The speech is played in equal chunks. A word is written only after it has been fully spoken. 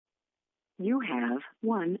You have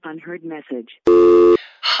one unheard message.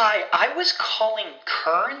 Hi, I was calling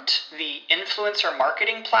Current, the influencer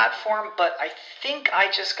marketing platform, but I think I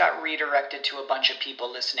just got redirected to a bunch of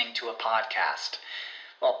people listening to a podcast.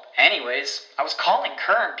 Well, anyways, I was calling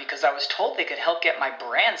Current because I was told they could help get my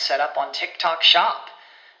brand set up on TikTok Shop,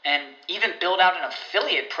 and even build out an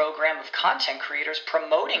affiliate program of content creators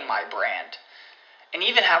promoting my brand, and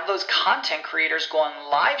even have those content creators go on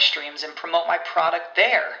live streams and promote my product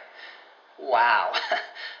there. Wow,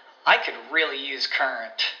 I could really use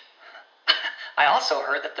Current. I also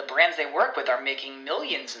heard that the brands they work with are making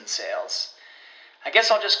millions in sales. I guess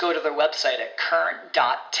I'll just go to their website at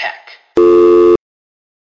current.tech.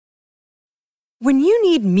 When you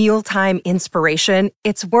need mealtime inspiration,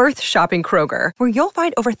 it's worth shopping Kroger, where you'll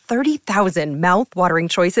find over 30,000 mouth-watering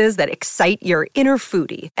choices that excite your inner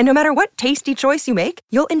foodie. And no matter what tasty choice you make,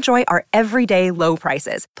 you'll enjoy our everyday low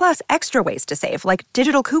prices, plus extra ways to save, like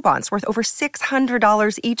digital coupons worth over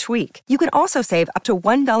 $600 each week. You can also save up to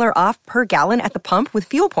 $1 off per gallon at the pump with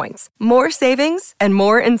fuel points. More savings and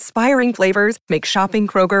more inspiring flavors make shopping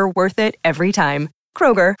Kroger worth it every time.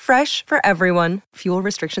 Kroger, fresh for everyone. Fuel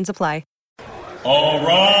restrictions apply. All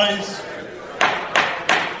rise.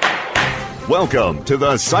 Welcome to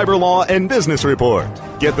the Cyber Law and Business Report.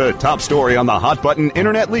 Get the top story on the hot button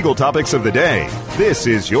internet legal topics of the day. This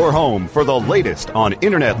is your home for the latest on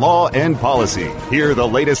internet law and policy. Hear the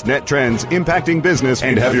latest net trends impacting business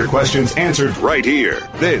and have your questions answered right here.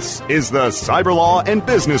 This is the Cyber Law and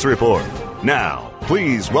Business Report. Now,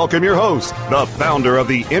 please welcome your host, the founder of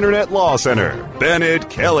the Internet Law Center, Bennett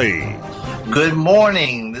Kelly. Good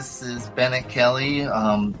morning. This is Bennett Kelly,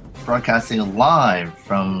 broadcasting live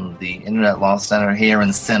from the Internet Law Center here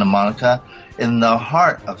in Santa Monica, in the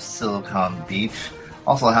heart of Silicon Beach.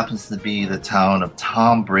 Also happens to be the town of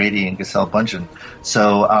Tom Brady and Gisele Bundchen.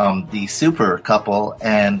 So the super couple,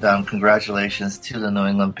 and congratulations to the New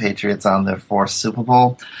England Patriots on their fourth Super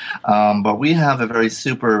Bowl. But we have a very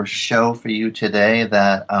super show for you today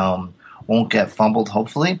that won't get fumbled,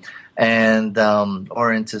 hopefully, and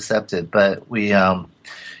or intercepted. But we, and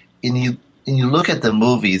you look at the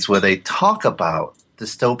movies where they talk about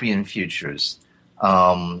dystopian futures,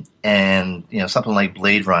 and something like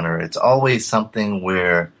Blade Runner, it's always something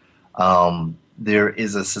where there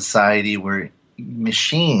is a society where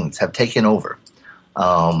machines have taken over.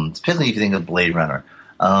 Particularly if you think of Blade Runner,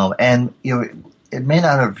 and it may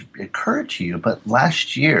not have occurred to you, but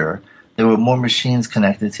last year there were more machines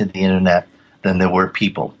connected to the internet than there were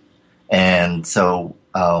people. And so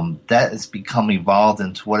that has become evolved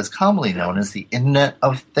into what is commonly known as the Internet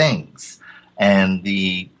of Things. And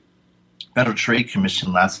the Federal Trade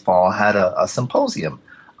Commission last fall had a symposium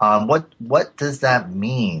on what does that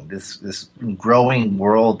mean, this growing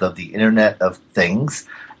world of the Internet of Things,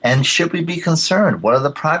 and should we be concerned? What are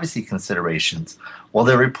the privacy considerations? Well,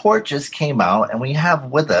 the report just came out, and we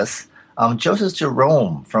have with us Joseph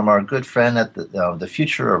Jerome from our good friend at the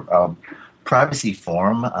Future of Privacy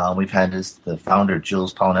Forum. We've had the founder,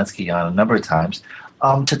 Jules Polonetsky, on a number of times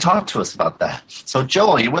to talk to us about that. So,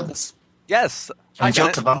 Joel, are you with us? Yes.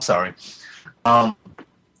 Joseph, I'm sorry.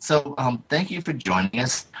 So thank you for joining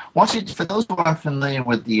us. Why don't you, for those who aren't familiar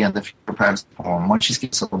with the Future of Privacy Forum, why don't you just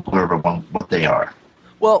give us a little blurb on what they are?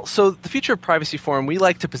 Well, so the Future of Privacy Forum, we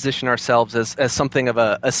like to position ourselves as something of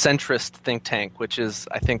a centrist think tank, which is,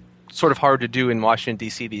 I think, sort of hard to do in Washington,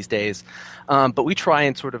 D.C. these days. But we try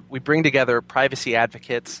and we bring together privacy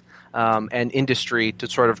advocates and industry to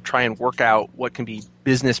sort of try and work out what can be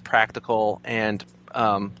business practical and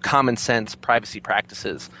common sense privacy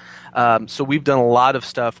practices. So we've done a lot of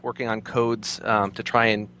stuff working on codes to try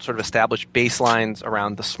and sort of establish baselines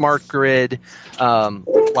around the smart grid,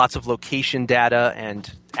 lots of location data and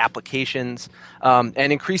applications.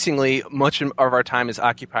 And increasingly, much of our time is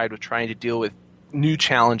occupied with trying to deal with new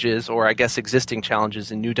challenges, or I guess existing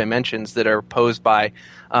challenges in new dimensions that are posed by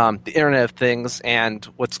the Internet of Things and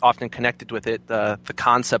what's often connected with it, the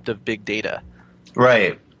concept of big data.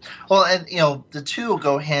 Right. Well, and the two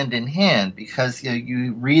go hand in hand, because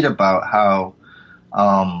you read about how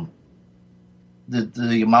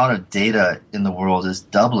the amount of data in the world is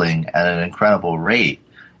doubling at an incredible rate,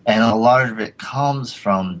 and a lot of it comes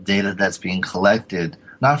from data that's being collected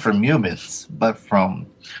not from humans but from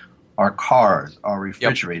our cars, our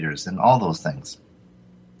refrigerators, and all those things.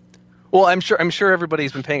 Well, I'm sure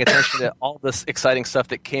everybody's been paying attention to all this exciting stuff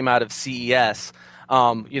that came out of CES.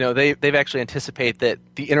 They've actually anticipate that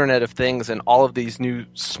the Internet of Things and all of these new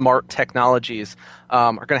smart technologies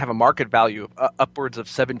are going to have a market value of upwards of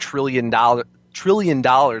 $7 trillion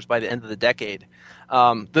by the end of the decade.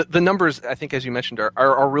 The numbers, I think, as you mentioned,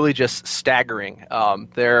 are really just staggering.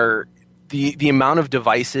 the amount of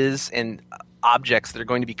devices and objects that are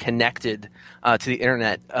going to be connected to the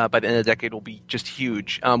internet by the end of the decade will be just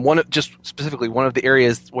huge. One of the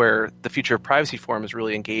areas where the Future of Privacy Forum is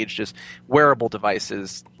really engaged is wearable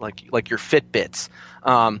devices like your Fitbits.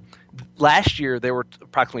 Last year there were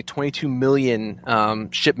approximately 22 million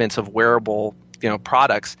shipments of wearable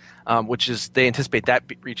products, which is they anticipate that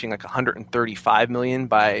reaching like 135 million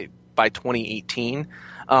by 2018.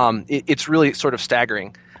 It's really sort of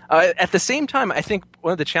staggering. At the same time, I think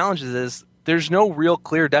one of the challenges is there's no real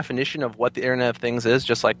clear definition of what the Internet of Things is,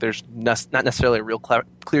 just like there's not necessarily a real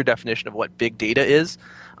clear definition of what big data is.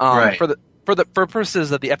 Right. For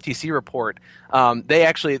purposes of the FTC report,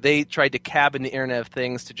 they tried to cabin the Internet of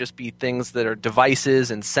Things to just be things that are devices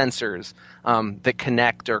and sensors that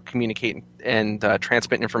connect or communicate and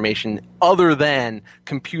transmit information other than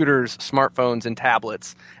computers, smartphones, and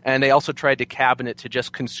tablets. And they also tried to cabin it to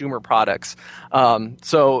just consumer products.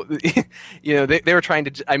 So they were trying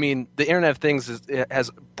to. I mean, the Internet of Things has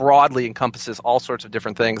broadly encompasses all sorts of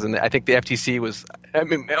different things, and I think the FTC was. I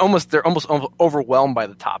mean, they're almost overwhelmed by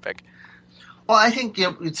the topic. Well, I think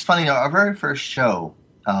it's funny. Our very first show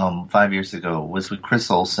 5 years ago was with Chris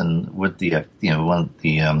Olson with the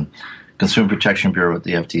Consumer Protection Bureau with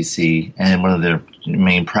the FTC and one of their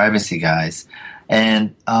main privacy guys.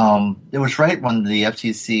 And it was right when the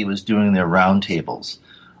FTC was doing their roundtables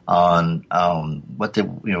on what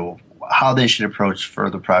how they should approach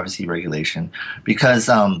further privacy regulation, because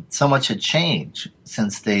so much had changed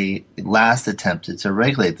since they last attempted to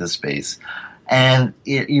regulate this space. And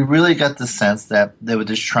you really got the sense that they were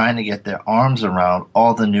just trying to get their arms around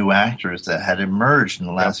all the new actors that had emerged in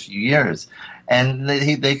the last few years. And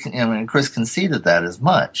and Chris conceded that as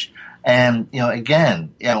much. And,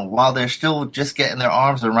 while they're still just getting their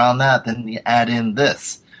arms around that, then you add in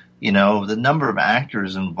this, the number of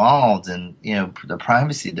actors involved in, the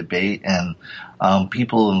privacy debate and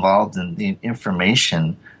people involved in the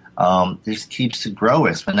information just keeps to grow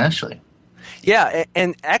exponentially. Yeah,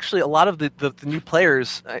 and actually a lot of the new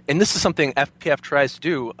players, and this is something FPF tries to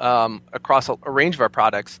do across a range of our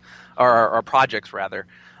products, or our projects rather,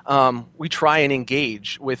 we try and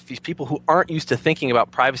engage with these people who aren't used to thinking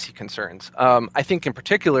about privacy concerns. I think in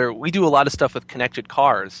particular, we do a lot of stuff with connected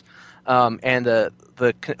cars, and the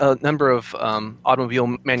number of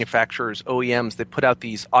automobile manufacturers, OEMs, that put out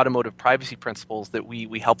these automotive privacy principles that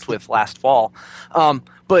we helped with last fall.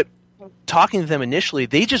 But talking to them initially,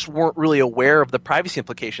 they just weren't really aware of the privacy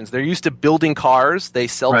implications. They're used to building cars. They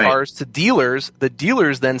sell cars to dealers. The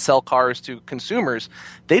dealers then sell cars to consumers.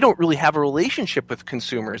 They don't really have a relationship with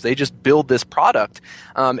consumers. They just build this product.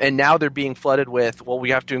 And now they're being flooded with, well, we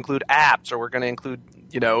have to include apps, or we're going to include,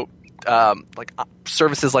 like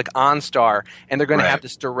services like OnStar, and they're going to have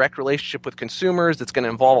this direct relationship with consumers that's going to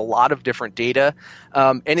involve a lot of different data,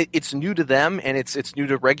 and it's new to them, and it's new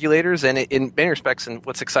to regulators, and in many respects, and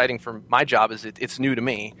what's exciting for my job is it's new to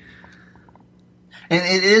me. And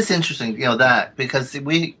it is interesting, that, because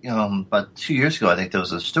we about 2 years ago, I think there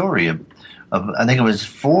was a story of I think it was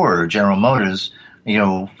Ford, General Motors,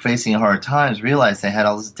 facing hard times, realized they had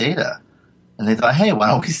all this data. And they thought, hey, why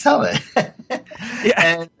don't we sell it?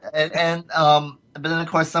 Yeah. But then, of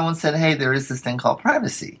course, someone said, hey, there is this thing called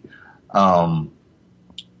privacy. I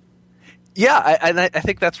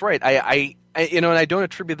think that's right. And I don't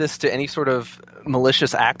attribute this to any sort of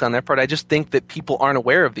malicious act on their part. I just think that people aren't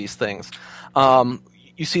aware of these things.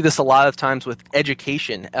 You see this a lot of times with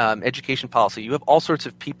education policy. You have all sorts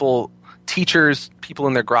of people, teachers, people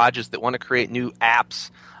in their garages that want to create new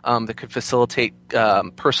apps that could facilitate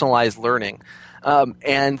personalized learning.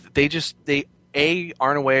 And they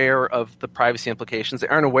aren't aware of the privacy implications. They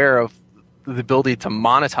aren't aware of the ability to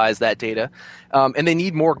monetize that data, and they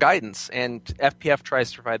need more guidance. And FPF tries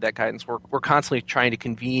to provide that guidance. We're constantly trying to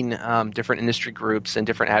convene different industry groups and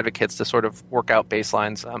different advocates to sort of work out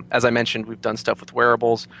baselines. As I mentioned, we've done stuff with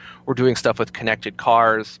wearables. We're doing stuff with connected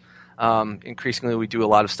cars. Increasingly, we do a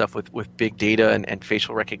lot of stuff with big data and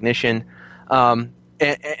facial recognition.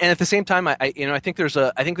 And at the same time, I think there's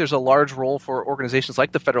a large role for organizations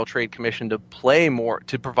like the Federal Trade Commission to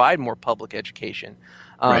provide more public education.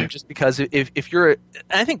 Just because if you're,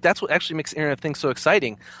 I think that's what actually makes Internet of Things so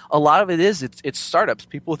exciting. A lot of it is it's startups,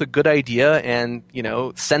 people with a good idea, and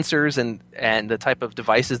sensors and the type of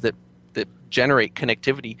devices that generate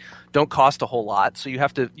connectivity don't cost a whole lot. So you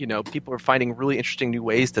have to people are finding really interesting new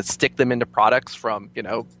ways to stick them into products, from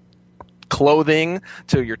clothing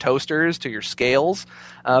to your toasters to your scales,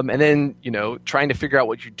 and then trying to figure out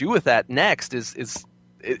what you do with that next is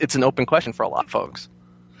it's an open question for a lot of folks.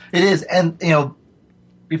 It is, and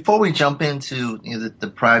before we jump into the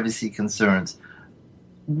privacy concerns,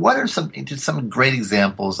 what are some great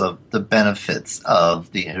examples of the benefits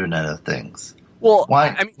of the Internet of Things? Well,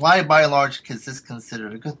 why by and large is this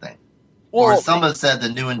considered a good thing? Well, or some have said the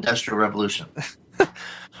new industrial revolution.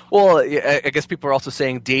 Well, I guess people are also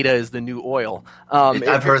saying data is the new oil.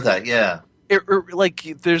 I've heard that, yeah.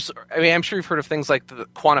 I'm sure you've heard of things like the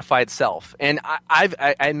quantified self, and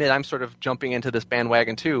I admit I'm sort of jumping into this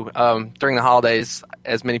bandwagon too. During the holidays,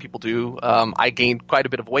 as many people do, I gained quite a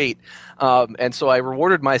bit of weight, and so I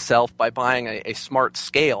rewarded myself by buying a smart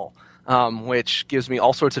scale, which gives me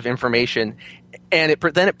all sorts of information. And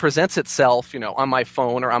then it presents itself, on my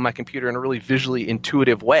phone or on my computer in a really visually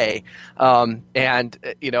intuitive way.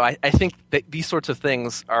 I think that these sorts of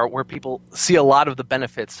things are where people see a lot of the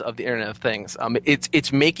benefits of the Internet of Things.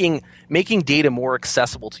 It's making data more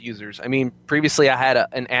accessible to users. I mean, previously I had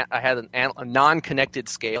a non-connected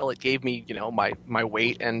scale. It gave me, my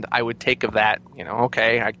weight, and I would take of that,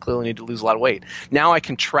 okay, I clearly need to lose a lot of weight. Now I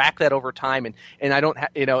can track that over time, and I don't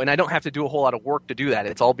have to do a whole lot of work to do that.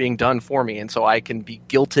 It's all being done for me, and so I can be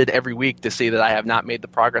guilted every week to see that I have not made the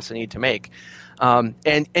progress I need to make.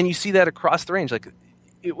 And you see that across the range, like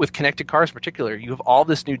with connected cars in particular. You have all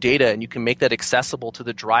this new data, and you can make that accessible to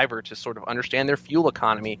the driver to sort of understand their fuel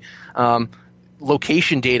economy.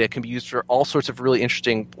 Location data can be used for all sorts of really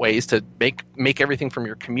interesting ways to make everything from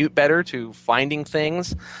your commute better to finding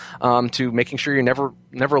things, to making sure you're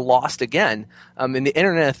never lost again. And the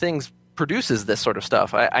Internet of Things produces this sort of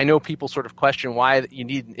stuff. I know people sort of question why you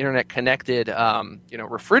need an internet-connected,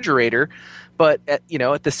 refrigerator, but at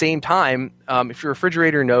the same time, if your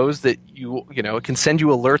refrigerator knows that it can send you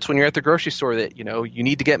alerts when you're at the grocery store that you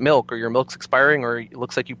need to get milk, or your milk's expiring, or it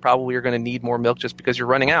looks like you probably are going to need more milk just because you're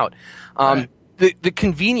running out. Right. The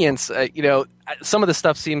convenience, some of the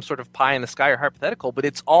stuff seems sort of pie in the sky or hypothetical, but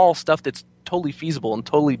it's all stuff that's totally feasible and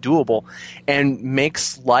totally doable, and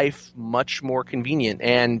makes life much more convenient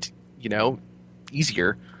and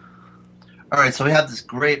easier. All right, so we have this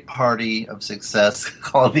great party of success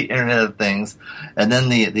called the Internet of Things, and then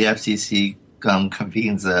the FCC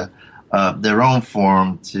convenes their own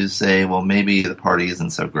forum to say, well, maybe the party isn't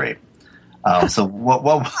so great. So what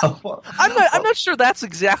I'm not sure that's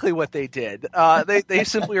exactly what they did. They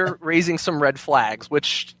simply are raising some red flags,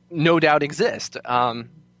 which no doubt exist.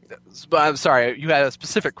 But I'm sorry, you had a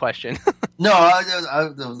specific question. No,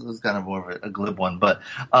 it was kind of more of a glib one, but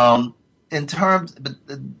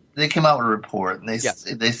they came out with a report, and they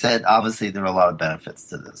said obviously there are a lot of benefits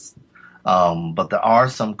to this, but there are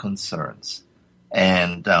some concerns.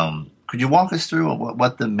 And could you walk us through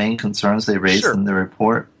what the main concerns they raised in the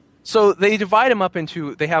report? So they divide them up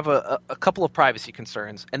into, they have a couple of privacy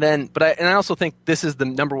concerns, and I also think this is the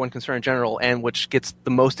number one concern in general, and which gets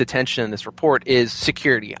the most attention in this report, is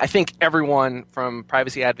security. I think everyone from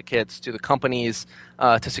privacy advocates to the companies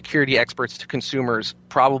to security experts to consumers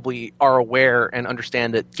probably are aware and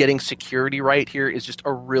understand that getting security right here is just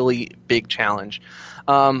a really big challenge.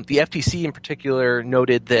 The FTC in particular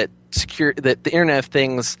noted that the Internet of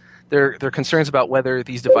Things, there are concerns about whether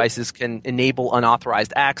these devices can enable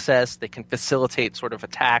unauthorized access. They can facilitate sort of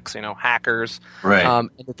attacks, hackers. Right. And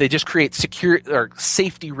they just create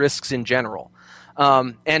safety risks in general.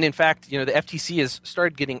 And in fact, the FTC has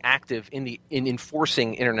started getting active in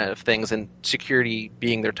enforcing Internet of Things, and security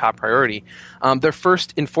being their top priority. Their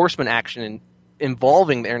first enforcement action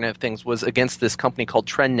involving the Internet of Things was against this company called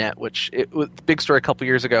TrendNet, which it was a big story a couple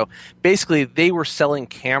years ago. Basically, they were selling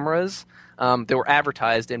cameras. They were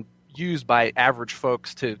advertised and used by average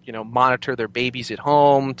folks to monitor their babies at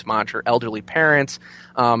home, to monitor elderly parents,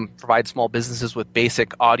 provide small businesses with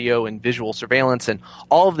basic audio and visual surveillance, and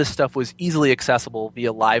all of this stuff was easily accessible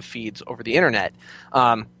via live feeds over the internet.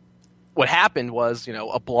 What happened was, a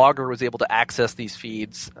blogger was able to access these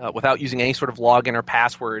feeds without using any sort of login or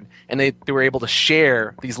password, and they were able to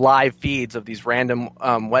share these live feeds of these random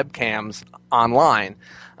webcams online.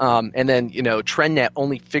 And then, TrendNet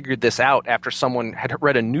only figured this out after someone had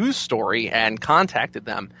read a news story and contacted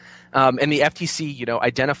them. And the FTC,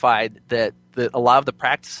 identified that a lot of the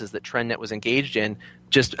practices that TrendNet was engaged in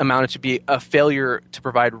just amounted to be a failure to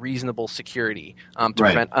provide reasonable security to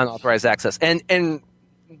prevent unauthorized access. And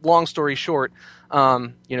long story short,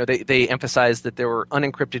 they emphasized that there were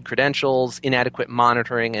unencrypted credentials, inadequate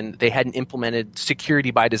monitoring, and they hadn't implemented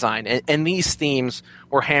security by design. And these themes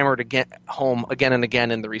were hammered home again and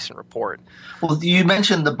again in the recent report. Well, you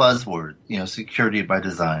mentioned the buzzword, security by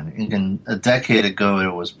design. And a decade ago,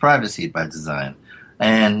 it was privacy by design.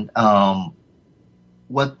 And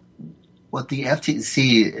what the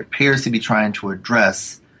FTC appears to be trying to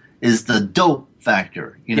address is the dope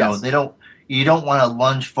factor. Yes. You don't want to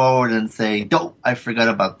lunge forward and say, dope, I forgot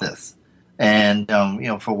about this. And,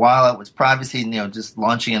 for a while it was privacy, just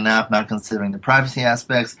launching an app, not considering the privacy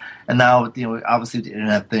aspects. And now, obviously with the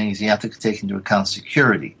Internet of Things, you have to take into account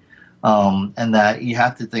security. And that you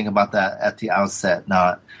have to think about that at the outset,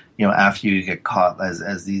 not, after you get caught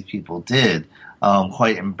as these people did,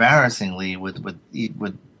 quite embarrassingly with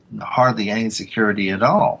hardly any security at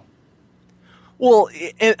all. Well,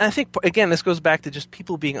 and I think, again, this goes back to just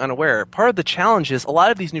people being unaware. Part of the challenge is a lot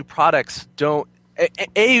of these new products don't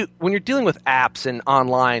when you're dealing with apps and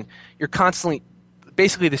online, you're constantly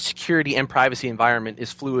basically the security and privacy environment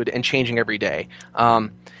is fluid and changing every day.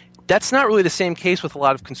 That's not really the same case with a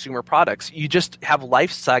lot of consumer products. You just have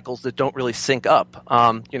life cycles that don't really sync up.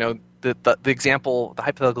 The example, the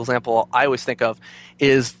hypothetical example I always think of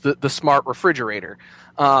is the smart refrigerator.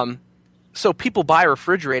 So people buy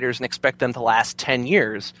refrigerators and expect them to last 10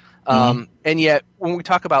 years. And yet when we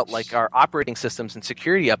talk about like our operating systems and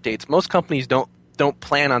security updates, most companies don't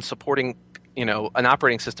plan on supporting, an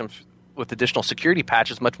operating system with additional security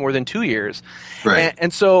patches much more than 2 years. Right.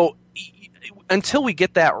 And so until we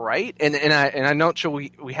get that right, and I'm not sure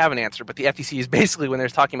we have an answer, but the FTC is basically, when they're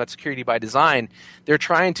talking about security by design, they're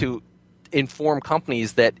trying to inform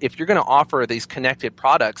companies that if you're going to offer these connected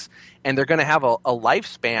products and they're going to have a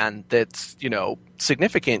lifespan that's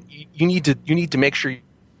significant, you need to make sure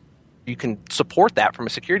you can support that from a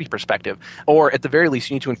security perspective, or at the very least,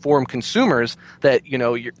 you need to inform consumers that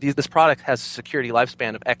this product has a security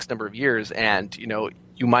lifespan of X number of years, and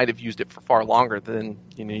you might have used it for far longer than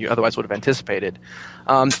you otherwise would have anticipated.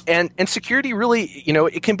 And security really,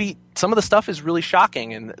 it can be, some of the stuff is really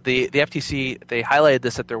shocking. And the FTC, they highlighted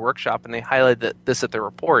this at their workshop, and they highlighted this at their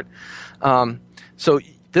report. So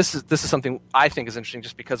this is something I think is interesting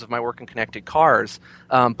just because of my work in connected cars.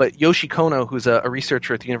 But Yoshi Kono, who's a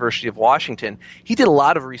researcher at the University of Washington, he did a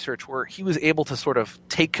lot of research where he was able to sort of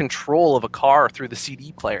take control of a car through the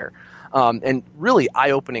CD player, and really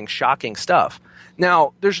eye-opening, shocking stuff.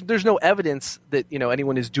 Now, there's no evidence that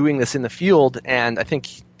anyone is doing this in the field, and I think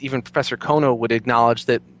even Professor Kono would acknowledge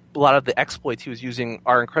that a lot of the exploits he was using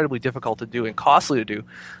are incredibly difficult to do and costly to do.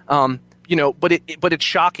 But it's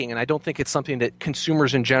shocking, and I don't think it's something that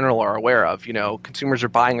consumers in general are aware of. Consumers are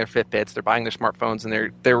buying their Fitbits, they're buying their smartphones,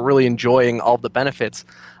 and they're really enjoying all the benefits.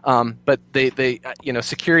 But they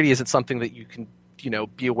security isn't something that you can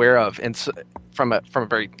be aware of, and so, from a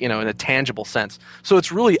very in a tangible sense. So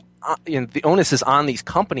it's really the onus is on these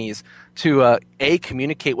companies to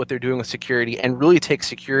communicate what they're doing with security and really take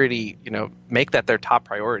security, make that their top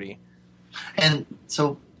priority. And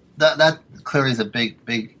so that clearly is a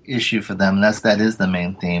big issue for them. That is the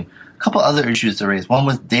main theme. A couple other issues to raise. One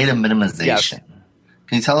was data minimization. Yes.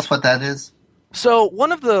 Can you tell us what that is? So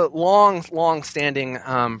one of the long-standing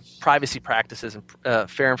privacy practices and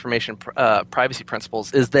fair information privacy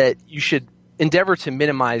principles is that you should endeavor to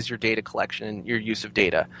minimize your data collection and your use of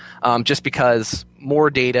data, just because the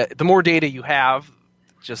more data you have,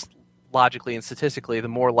 just logically and statistically, the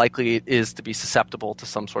more likely it is to be susceptible to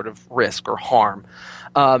some sort of risk or harm.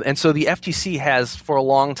 And so the FTC has for a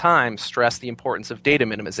long time stressed the importance of data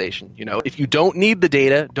minimization. If you don't need the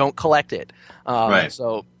data, don't collect it. Right.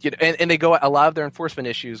 So, and they a lot of their enforcement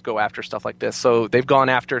issues go after stuff like this. So they've gone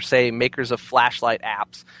after, say, makers of flashlight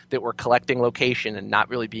apps that were collecting location and not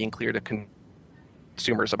really being clear to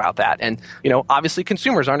consumers about that. And, obviously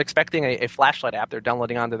consumers aren't expecting a flashlight app they're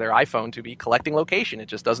downloading onto their iPhone to be collecting location. It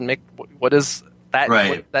just doesn't make, what is that?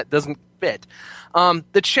 Right. That doesn't fit.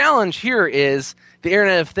 The challenge here is the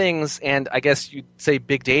Internet of Things, and I guess you'd say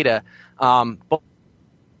big data.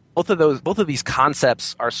 Both of these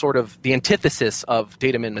concepts are sort of the antithesis of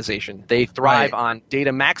data minimization. They thrive on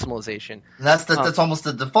data maximalization. And that's almost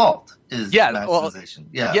the default is maximization.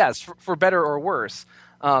 Yes, for better or worse.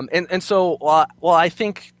 And so while I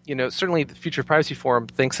think certainly the Future Privacy Forum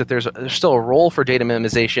thinks that there's still a role for data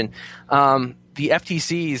minimization, the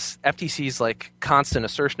FTC's like constant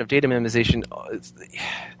assertion of data minimization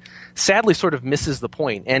sadly sort of misses the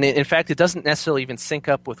point. And in fact, it doesn't necessarily even sync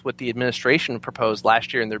up with what the administration proposed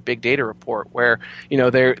last year in their big data report, where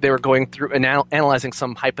they were going through and analyzing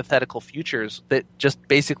some hypothetical futures that just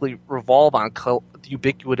basically revolve on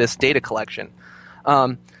ubiquitous data collection.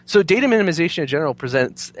 So data minimization in general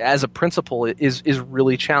presents as a principle is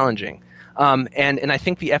really challenging, and I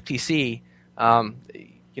think the FTC,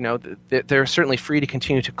 they're certainly free to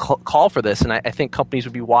continue to call for this, and I think companies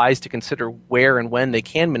would be wise to consider where and when they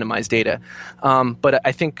can minimize data. But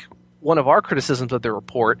I think one of our criticisms of their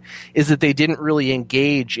report is that they didn't really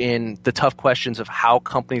engage in the tough questions of how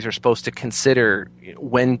companies are supposed to consider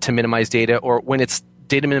when to minimize data, or when it's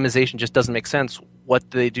data minimization just doesn't make sense, what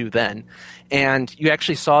do they do then? And you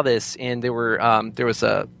actually saw this in there was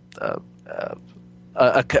a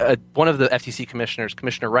one of the FTC commissioners,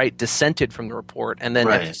 Commissioner Wright, dissented from the report, and then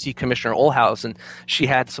Right. FTC Commissioner Olhausen, she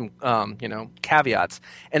had some caveats,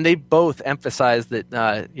 and they both emphasized that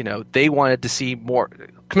they wanted to see more.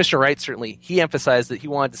 Commissioner Wright certainly, he emphasized that he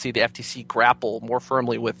wanted to see the FTC grapple more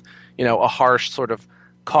firmly with a harsh sort of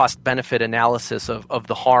cost-benefit analysis of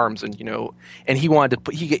the harms, and he wanted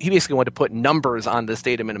to he basically wanted to put numbers on this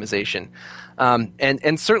data minimization,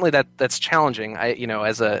 and certainly that's challenging.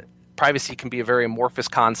 As a privacy can be a very amorphous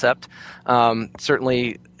concept.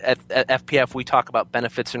 Certainly at FPF we talk about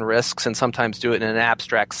benefits and risks and sometimes do it in an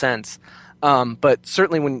abstract sense. But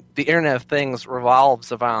certainly when the Internet of Things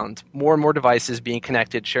revolves around more and more devices being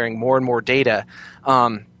connected, sharing more and more data,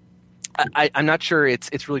 I'm not sure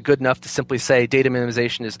it's really good enough to simply say data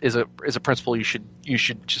minimization is a principle you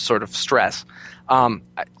should just sort of stress. Data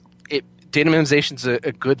minimization is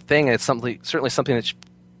a good thing, and it's certainly something that should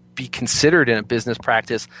be considered in a business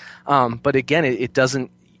practice. But again, it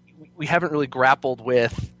doesn't. We haven't really grappled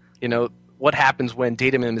with what happens when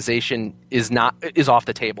data minimization is off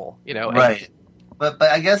the table. Right. But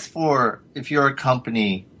I guess if you're a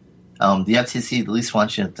company, the FTC at least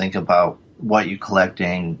wants you to think about what you're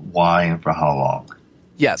collecting, why, and for how long.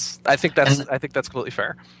 Yes, I think that's completely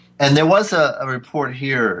fair. And there was a report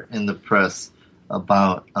here in the press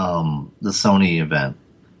about the Sony event,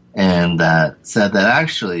 and that said that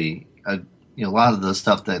actually a lot of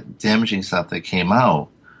the damaging stuff that came out,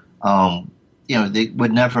 they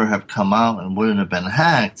would never have come out and wouldn't have been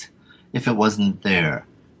hacked if it wasn't there.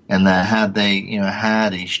 And that had they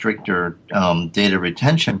had a stricter data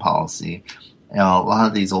retention policy, a lot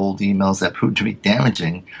of these old emails that proved to be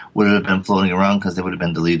damaging would have been floating around because they would have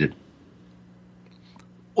been deleted.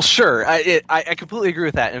 Well, sure. I completely agree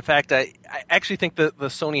with that. In fact, I actually think the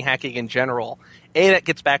Sony hacking in general, that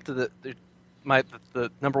gets back to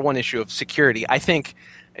the number one issue of security. I think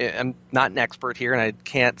I'm not an expert here, and I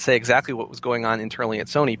can't say exactly what was going on internally at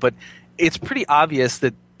Sony, but it's pretty obvious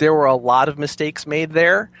that there were a lot of mistakes made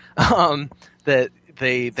there. That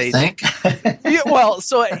they think. Yeah, well,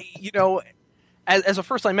 so As a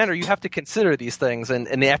first-line mentor, you have to consider these things, and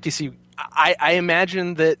the FTC. I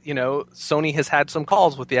imagine that Sony has had some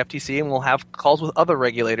calls with the FTC, and will have calls with other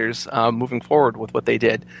regulators moving forward with what they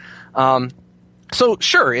did. So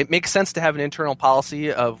sure, it makes sense to have an internal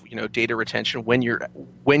policy of data retention when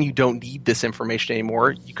you don't need this information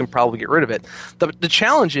anymore. You can probably get rid of it. The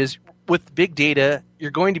challenge is with big data,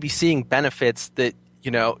 you're going to be seeing benefits that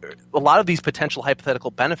a lot of these potential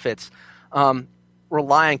hypothetical benefits.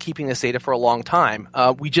 Rely on keeping this data for a long time.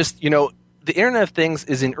 The Internet of Things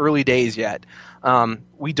is in early days yet.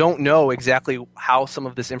 We don't know exactly how some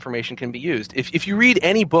of this information can be used. If you read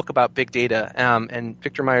any book about big data, and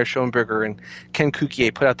Victor Meyer-Schoenberger and Ken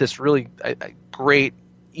Kukier put out this really great,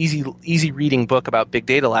 easy reading book about big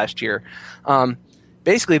data last year.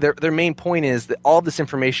 Basically, their main point is that all this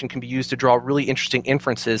information can be used to draw really interesting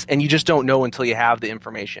inferences, and you just don't know until you have the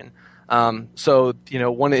information. So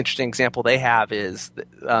one interesting example they have is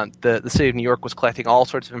the city of New York was collecting all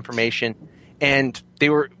sorts of information, and they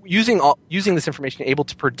were using this information able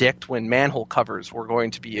to predict when manhole covers were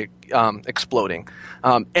going to be exploding,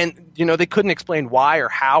 and they couldn't explain why or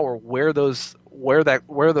how or where those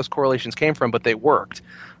correlations came from, but they worked.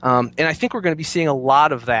 And I think we're going to be seeing a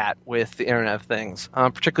lot of that with the Internet of Things,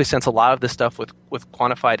 particularly since a lot of this stuff with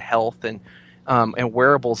quantified health and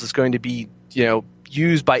wearables is going to be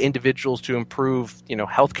used by individuals to improve,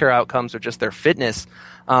 healthcare outcomes or just their fitness.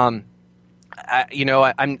 I'm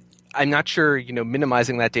not sure,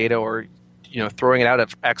 minimizing that data or, throwing it out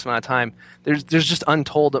at X amount of time. There's just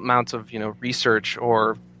untold amounts of, research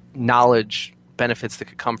or knowledge benefits that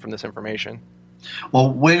could come from this information.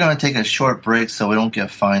 Well, we're going to take a short break so we don't get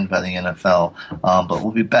fined by the NFL, but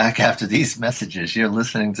we'll be back after these messages. You're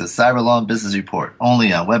listening to Cyber Law and Business Report,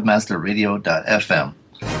 only on webmasterradio.fm.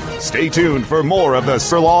 Stay tuned for more of the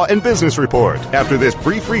Cyber Law and Business Report after this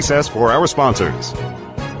brief recess for our sponsors.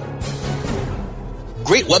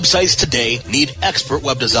 Great websites today need expert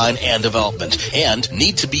web design and development and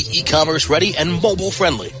need to be e-commerce ready and mobile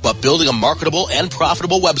friendly. But building a marketable and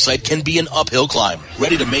profitable website can be an uphill climb.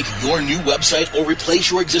 Ready to make your new website or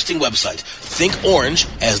replace your existing website? Think Orange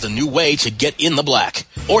as the new way to get in the black.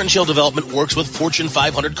 Orange Hill Development works with Fortune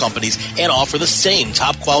 500 companies and offer the same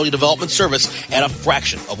top quality development service at a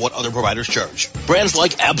fraction of what other providers charge. Brands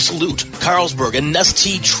like Absolute, Carlsberg, and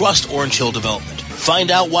Nestea trust Orange Hill Development.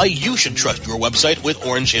 Find out why you should trust your website with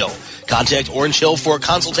Orange Hill. Contact Orange Hill for a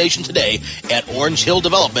consultation today at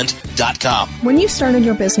orangehilldevelopment.com. When you started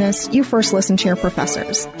your business, you first listened to your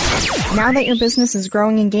professors. Now that your business is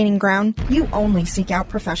growing and gaining ground, you only seek out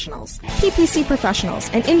professionals. PPC Professionals,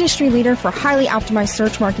 an industry leader for highly optimized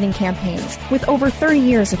search marketing campaigns with over 30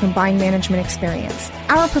 years of combined management experience.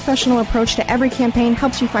 Our professional approach to every campaign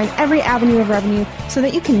helps you find every avenue of revenue so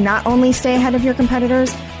that you can not only stay ahead of your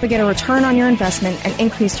competitors, but get a return on your investment and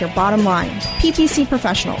increase your bottom line. PPC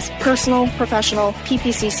Professionals, personal, professional,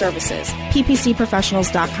 PPC services.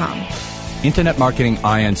 PPCprofessionals.com.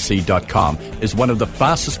 InternetMarketingINC.com is one of the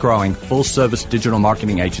fastest growing full-service digital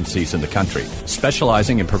marketing agencies in the country,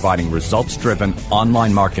 specializing in providing results-driven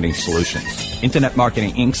online marketing solutions. Internet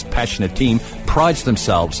Marketing Inc.'s passionate team prides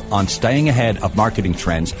themselves on staying ahead of marketing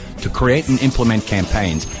trends to create and implement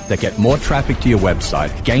campaigns that get more traffic to your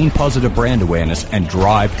website, gain positive brand awareness, and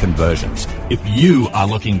drive conversions. If you are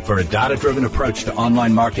looking for a data-driven approach to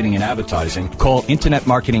online marketing and advertising, call Internet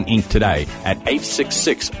Marketing Inc. today at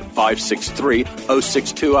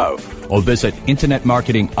 866-563-0620 or visit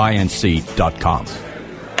InternetMarketingINC.com.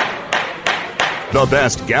 The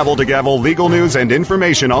best gavel-to-gavel legal news and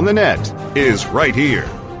information on the net is right here.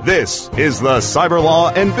 This is the Cyber Law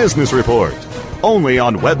and Business Report, only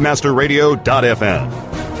on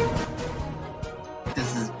webmasterradio.fm.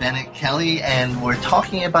 This is Bennett Kelly, and we're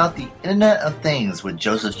talking about the Internet of Things with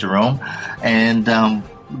Joseph Jerome, and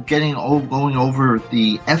going over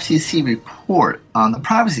the FCC report on the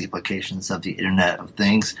privacy implications of the Internet of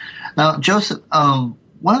Things. Now, Joseph, one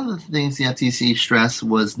of the things the FTC stressed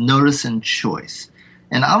was notice and choice.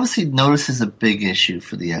 And obviously notice is a big issue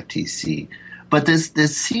for the FTC. But there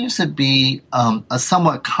seems to be a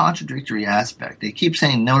somewhat contradictory aspect. They keep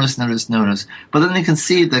saying notice, notice, notice, but then they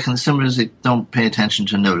concede that consumers don't pay attention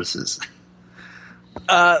to notices.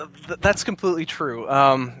 That's completely true.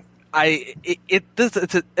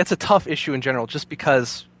 It's a tough issue in general, just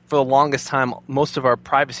because for the longest time, most of our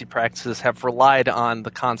privacy practices have relied on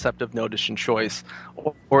the concept of notice and choice,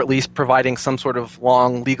 or at least providing some sort of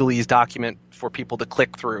long legalese document for people to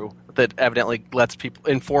click through that evidently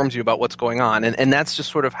informs you about what's going on. And that's just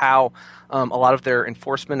sort of how a lot of their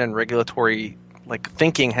enforcement and regulatory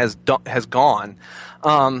thinking has gone.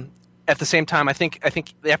 At the same time, I think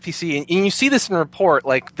the FTC, and you see this in the report,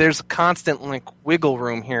 there's a constant wiggle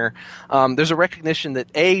room here. There's a recognition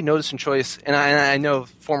that notice and choice, and I know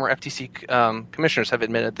former FTC commissioners have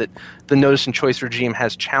admitted that the notice and choice regime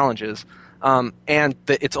has challenges, and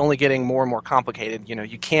that it's only getting more and more complicated.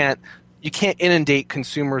 You can't inundate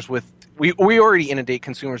consumers with. We already inundate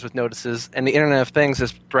consumers with notices, and the Internet of Things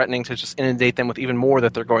is threatening to just inundate them with even more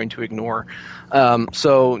that they're going to ignore.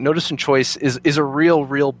 So notice and choice is a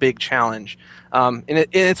real big challenge. And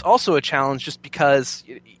it's also a challenge just because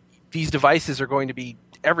these devices are going to be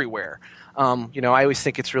everywhere. I always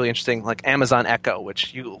think it's really interesting, like Amazon Echo,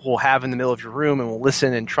 which you will have in the middle of your room and will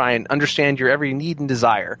listen and try and understand your every need and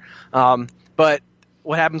desire. But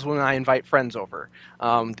what happens when I invite friends over?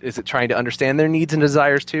 Is it trying to understand their needs and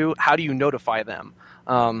desires too? How do you notify them?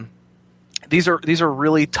 These are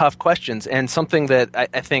really tough questions, and something that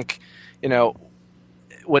I think,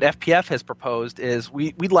 what FPF has proposed is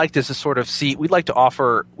we'd like to sort of see, we'd like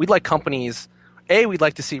companies, we'd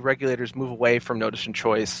like to see regulators move away from notice and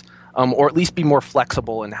choice, or at least be more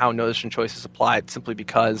flexible in how notice and choice is applied, simply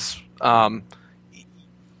because I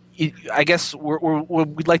guess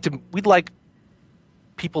we'd like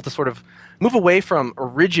people to sort of move away from a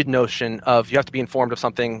rigid notion of you have to be informed of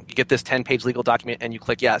something, you get this 10-page legal document, and you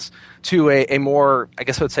click yes, to a more, I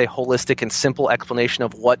guess I would say, holistic and simple explanation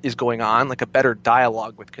of what is going on, like a better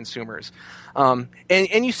dialogue with consumers.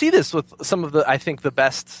 And you see this with some of I think the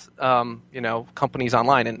best, companies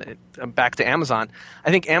online, and back to Amazon. I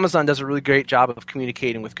think Amazon does a really great job of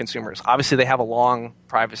communicating with consumers. Obviously, they have a long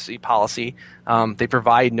privacy policy. They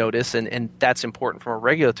provide notice, and that's important from a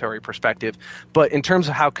regulatory perspective. But in terms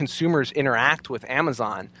of how consumers interact with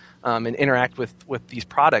Amazon and interact with these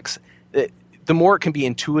products, the more it can be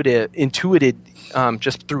intuited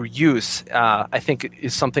just through use, I think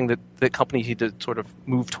is something that companies need to sort of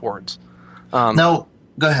move towards. No,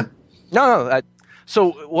 go ahead. No.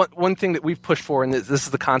 So one thing that we've pushed for, and this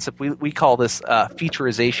is the concept, we call this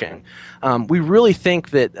featureization. We really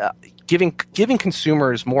think that giving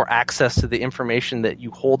consumers more access to the information that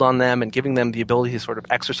you hold on them, and giving them the ability to sort of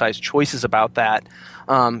exercise choices about that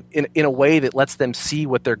in a way that lets them see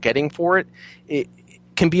what they're getting for it, it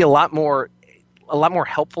can be a lot more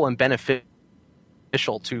helpful and beneficial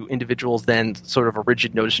to individuals than sort of a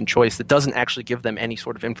rigid notice and choice that doesn't actually give them any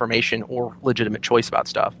sort of information or legitimate choice about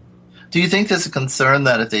stuff. Do you think there's a concern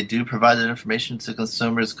that if they do provide that information to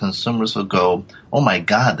consumers will go, oh my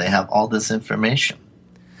God, they have all this information?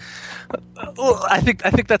 Well, I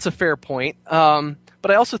think that's a fair point.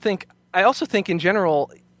 But I also think in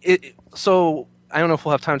general, so I don't know if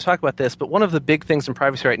we'll have time to talk about this, but one of the big things in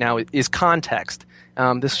privacy right now is context.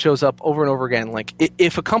 This shows up over and over again. Like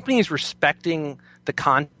if a company is respecting the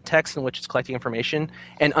context in which it's collecting information,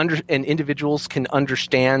 and individuals can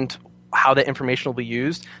understand how that information will be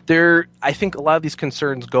used, I think a lot of these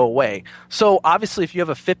concerns go away. So obviously, if you have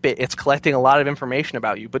a Fitbit, it's collecting a lot of information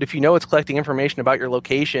about you. But if you know it's collecting information about your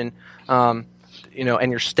location, and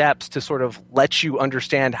your steps to sort of let you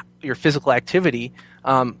understand your physical activity,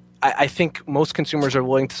 I think most consumers are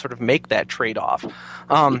willing to sort of make that trade-off.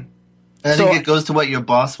 I think it goes to what your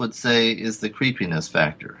boss would say is the creepiness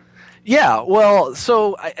factor. Yeah, well,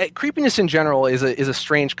 so creepiness in general is a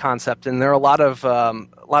strange concept, and there are a lot of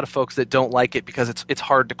folks that don't like it because it's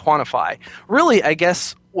hard to quantify. Really, I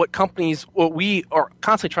guess what we are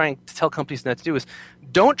constantly trying to tell companies not to do is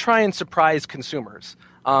don't try and surprise consumers.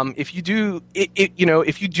 If you do,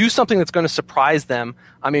 if you do something that's going to surprise them,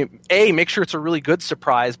 I mean, make sure it's a really good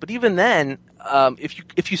surprise. But even then,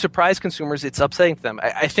 if you surprise consumers, it's upsetting to them.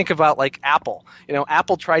 I think about like Apple.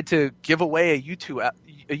 Apple tried to give away a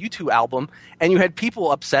U2 album, and you had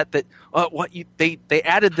people upset that they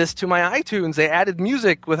added this to my iTunes. They added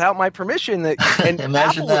music without my permission. And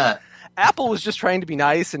Imagine that. Apple was just trying to be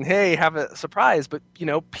nice and hey, have a surprise. But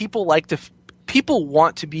people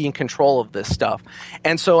want to be in control of this stuff.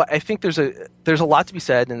 And so I think there's a lot to be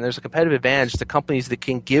said, and there's a competitive advantage to companies that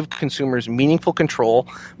can give consumers meaningful control,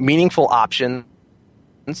 meaningful options.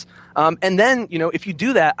 And then, if you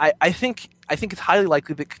do that, I think it's highly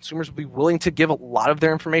likely that consumers will be willing to give a lot of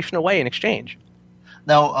their information away in exchange.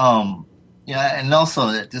 Now, and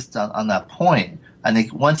also just on that point, I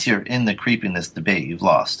think once you're in the creepiness debate, you've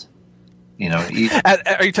lost.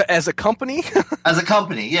 As a company? As a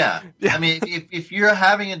company, yeah. I mean, if you're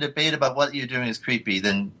having a debate about what you're doing is creepy,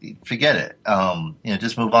 then forget it.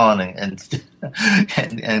 Just move on and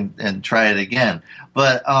try it again.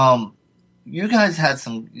 But you guys had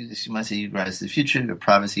some. You might say you guys. The Future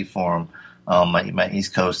Privacy Forum. My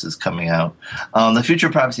East Coast is coming out. The Future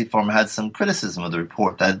Privacy Forum had some criticism of the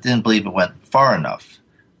report that I didn't believe it went far enough.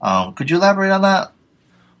 Could you elaborate on that?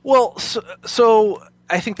 Well, so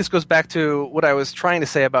I think this goes back to what I was trying to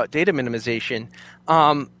say about data minimization.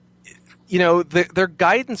 Their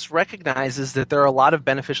guidance recognizes that there are a lot of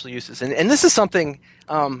beneficial uses, and this is something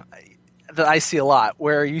that I see a lot,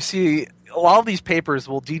 where you see a lot of these papers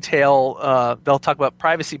will detail. They'll talk about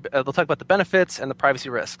privacy. They'll talk about the benefits and the privacy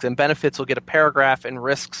risks. And benefits will get a paragraph, and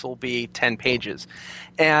risks will be 10 pages.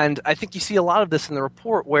 And I think you see a lot of this in the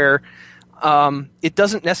report where it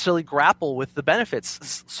doesn't necessarily grapple with the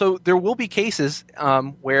benefits. So there will be cases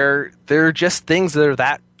where there are just things that are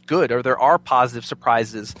that good, or there are positive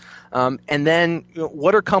surprises. And then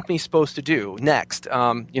what are companies supposed to do next?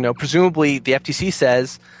 Presumably the FTC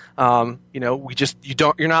says,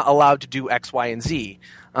 you're not allowed to do X, Y, and Z.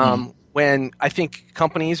 When I think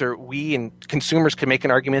companies or we and consumers can make an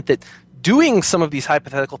argument that doing some of these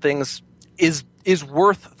hypothetical things is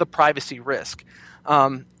worth the privacy risk.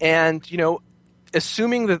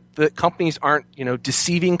 Assuming that the companies aren't,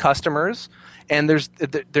 deceiving customers, and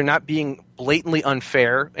they're not being blatantly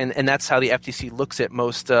unfair, and that's how the FTC looks at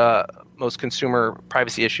most consumer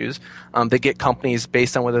privacy issues. They get companies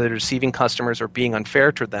based on whether they're deceiving customers or being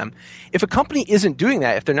unfair to them. If a company isn't doing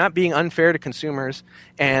that, if they're not being unfair to consumers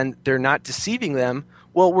and they're not deceiving them,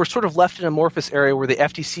 well, we're sort of left in an amorphous area where the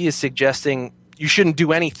FTC is suggesting you shouldn't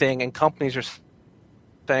do anything, and companies are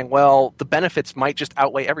saying, well, the benefits might just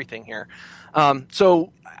outweigh everything here.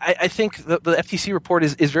 So I think the FTC report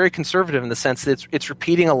is very conservative in the sense that it's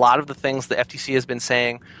repeating a lot of the things the FTC has been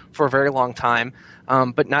saying for a very long time,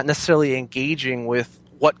 but not necessarily engaging with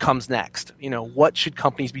what comes next. What should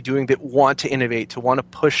companies be doing that want to innovate, to want to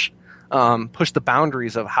push the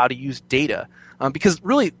boundaries of how to use data? Because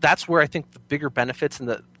really, that's where I think the bigger benefits and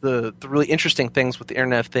the really interesting things with the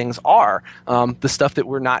Internet of Things are, the stuff that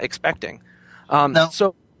we're not expecting. Go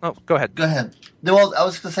ahead. Go ahead. Well, I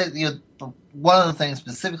was going to say, one of the things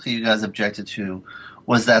specifically you guys objected to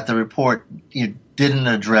was that the report didn't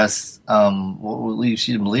address, at least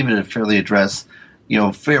you didn't believe it fairly address,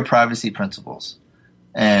 fair privacy principles,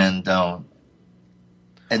 and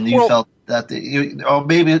you felt that or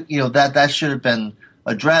maybe that should have been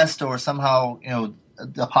addressed, or somehow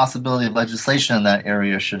the possibility of legislation in that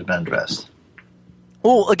area should have been addressed.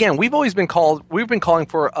 Well, again, we've been calling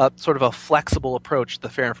for a sort of a flexible approach to the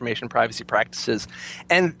fair information privacy practices.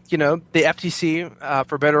 And, the FTC,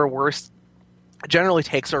 for better or worse, generally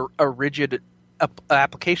takes a rigid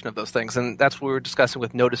application of those things. And that's what we were discussing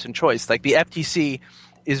with notice and choice. Like the FTC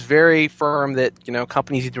is very firm that,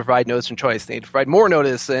 companies need to provide notice and choice. They need to provide more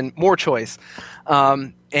notice and more choice.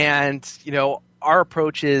 Our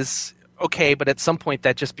approach is, okay, but at some point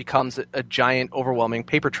that just becomes a giant, overwhelming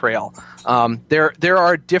paper trail. There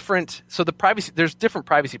are different, so there's different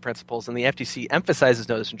privacy principles, and the FTC emphasizes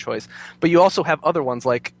notice and choice, but you also have other ones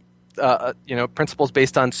like principles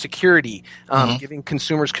based on security, giving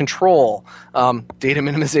consumers control, data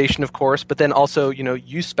minimization, of course, but then also,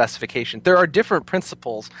 use specification. There are different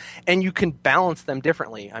principles, and you can balance them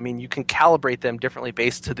differently. I mean, you can calibrate them differently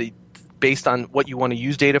based on what you want to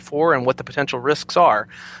use data for and what the potential risks are.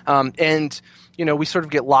 And we sort of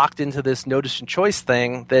get locked into this notice and choice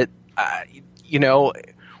thing that, I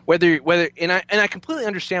completely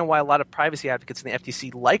understand why a lot of privacy advocates in the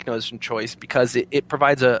FTC like notice and choice, because it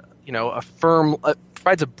provides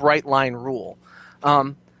provides a bright line rule.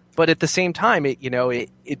 But at the same time, we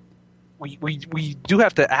do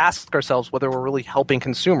have to ask ourselves whether we're really helping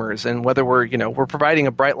consumers and whether we're providing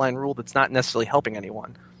a bright line rule that's not necessarily helping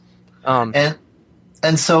anyone.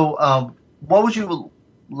 So what would you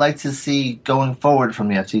like to see going forward from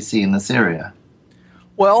the FTC in this area?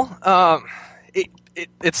 Well,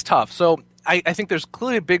 it's tough. So I think there's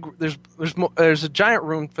clearly there's a giant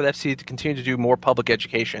room for the FTC to continue to do more public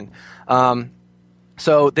education.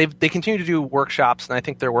 So they continue to do workshops, and I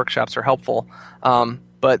think their workshops are helpful.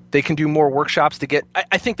 But they can do more workshops to get.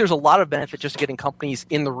 I think there's a lot of benefit just getting companies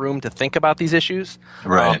in the room to think about these issues.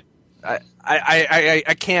 Right.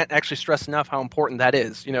 I can't actually stress enough how important that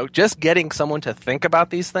is. Just getting someone to think about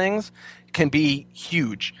these things can be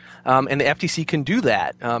huge, and the FTC can do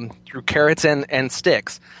that through carrots and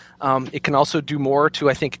sticks. It can also do more to,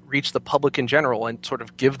 I think, reach the public in general and sort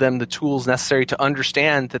of give them the tools necessary to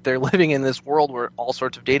understand that they're living in this world where all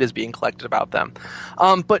sorts of data is being collected about them.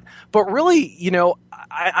 But really,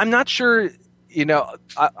 I'm not sure.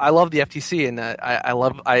 I love the FTC, and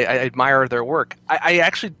I admire their work.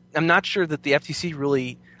 I'm not sure that the FTC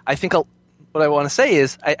really. I think what I want to say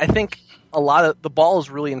is I think a lot of the ball is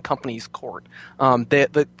really in companies' court.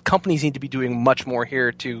 The companies need to be doing much more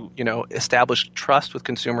here to establish trust with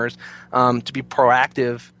consumers, to be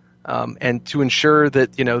proactive, and to ensure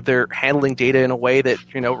that they're handling data in a way that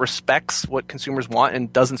respects what consumers want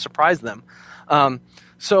and doesn't surprise them.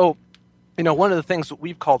 So. One of the things that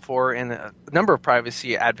we've called for, and a number of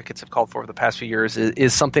privacy advocates have called for the past few years,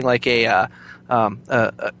 is something like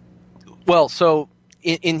So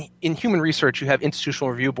in human research, you have institutional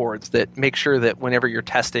review boards that make sure that whenever you're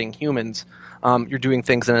testing humans, you're doing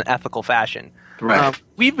things in an ethical fashion. Right.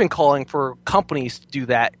 We've been calling for companies to do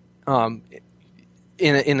that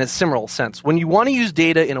in a similar sense. When you want to use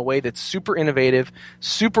data in a way that's super innovative,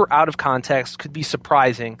 super out of context, could be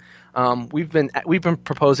surprising. We've been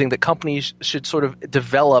proposing that companies should sort of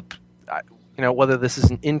develop, whether this is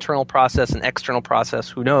an internal process, an external process,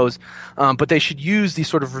 who knows, but they should use these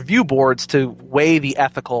sort of review boards to weigh the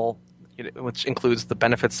ethical, which includes the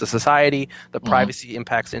benefits to society, the privacy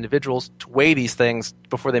impacts to individuals, to weigh these things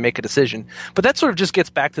before they make a decision. But that sort of just gets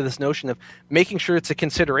back to this notion of making sure it's a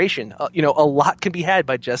consideration. A lot can be had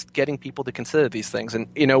by just getting people to consider these things. And,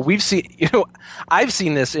 I've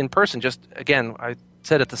seen this in person. Just, again, I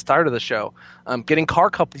said at the start of the show, getting car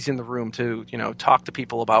companies in the room to talk to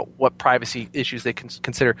people about what privacy issues they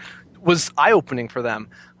consider was eye-opening for them.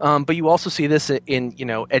 But you also see this in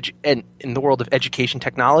in the world of education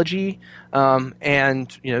technology,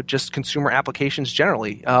 and just consumer applications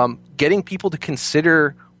generally. Getting people to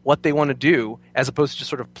consider what they want to do as opposed to just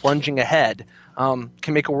sort of plunging ahead can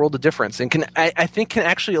make a world of difference, and I think can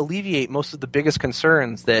actually alleviate most of the biggest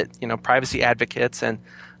concerns that privacy advocates and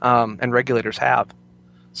regulators have.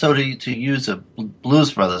 So to use a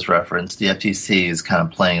Blues Brothers reference, the FTC is kind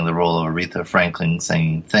of playing the role of Aretha Franklin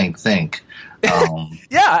saying, think.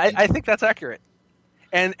 Yeah, I think that's accurate.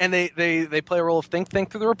 And they play a role of think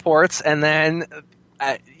through the reports, and then,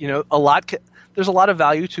 there's a lot of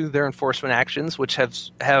value to their enforcement actions, which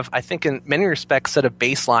have I think in many respects set a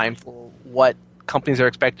baseline for what companies are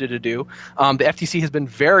expected to do. The FTC has been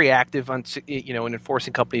very active on, in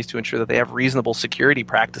enforcing companies to ensure that they have reasonable security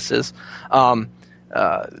practices.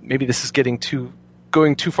 Maybe this is going too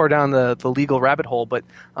far down the legal rabbit hole, but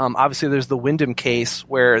obviously there's the Wyndham case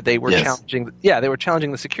where they were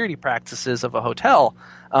challenging the security practices of a hotel,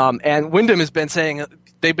 and Wyndham has been saying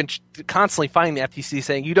they've been constantly fighting the FTC,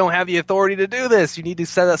 saying you don't have the authority to do this. You need to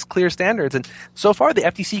set us clear standards. And so far, the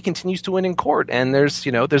FTC continues to win in court, and there's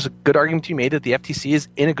a good argument to be made that the FTC is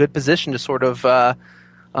in a good position to sort of,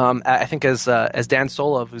 I think as Dan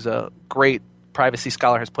Solove, who's a great privacy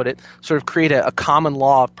scholar, has put it, sort of create a common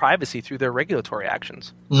law of privacy through their regulatory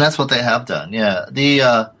actions. And that's what they have done, yeah.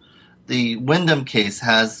 The Wyndham case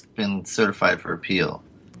has been certified for appeal,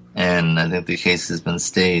 and I think the case has been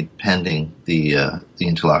stayed pending the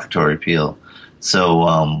interlocutory appeal.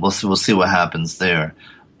 So we'll see what happens there.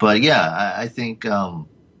 But yeah, I think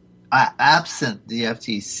absent the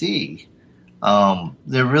FTC,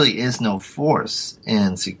 there really is no force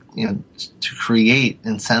in to create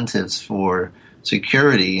incentives for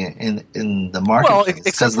security in the market. Well,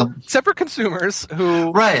 except for consumers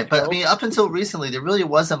who right. But I mean, up until recently, there really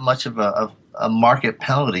wasn't much of a market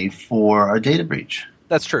penalty for a data breach.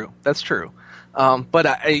 That's true. But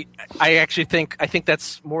I actually think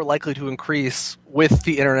that's more likely to increase with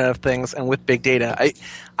the Internet of Things and with big data.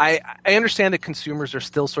 I understand that consumers are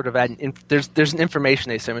still sort of there's an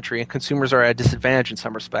information asymmetry, and consumers are at a disadvantage in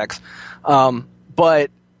some respects. But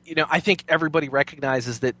I think everybody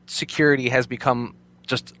recognizes that security has become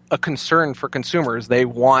just a concern for consumers. They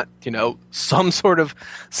want, some sort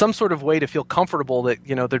of way to feel comfortable that,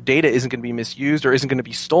 their data isn't going to be misused or isn't going to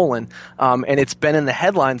be stolen. And it's been in the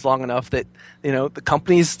headlines long enough that, the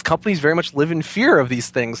companies very much live in fear of these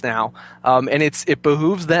things now. And it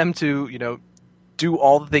behooves them to, do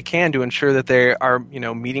all that they can to ensure that they are,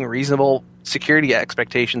 meeting reasonable security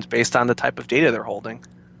expectations based on the type of data they're holding.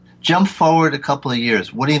 Jump forward a couple of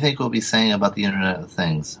years. What do you think we'll be saying about the Internet of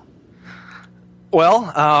Things?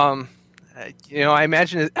 Well, I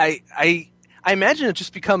imagine I imagine it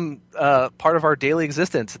just become part of our daily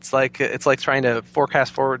existence. It's like trying to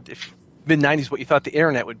forecast forward if mid-90s what you thought the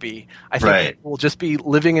internet would be. I think we'll just be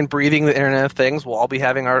living and breathing the Internet of Things. We'll all be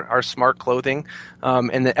having our smart clothing,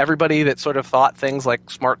 and that everybody that sort of thought things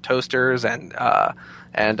like smart toasters and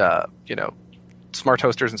smart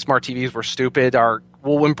toasters and smart TVs were stupid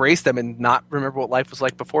will embrace them and not remember what life was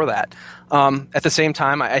like before that. At the same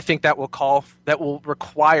time, I think that will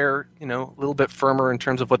require a little bit firmer in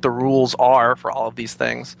terms of what the rules are for all of these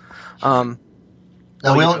things. Now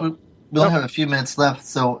we only have a few minutes left,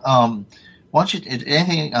 so why don't you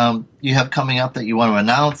anything you have coming up that you want to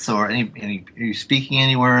announce, or are you speaking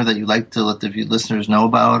anywhere that you'd like to let the listeners know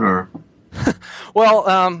about, or?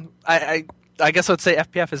 Well, I guess I would say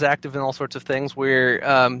FPF is active in all sorts of things. We're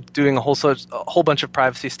doing a whole bunch of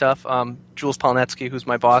privacy stuff. Jules Polnetsky, who's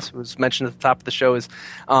my boss, who was mentioned at the top of the show, is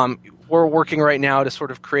we're working right now to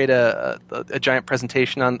sort of create a giant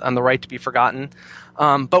presentation on the right to be forgotten.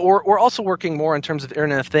 But we're also working more in terms of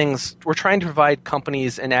Internet of Things. We're trying to provide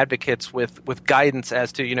companies and advocates with guidance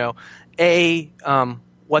as to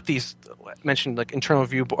what these mentioned like internal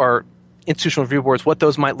review or institutional review boards, what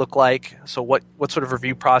those might look like, so what sort of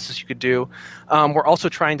review process you could do. We're also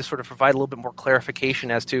trying to sort of provide a little bit more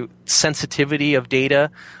clarification as to sensitivity of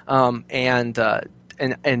data and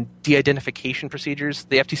de-identification procedures.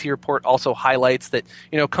 The FTC report also highlights that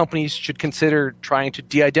companies should consider trying to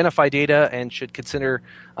de-identify data and should consider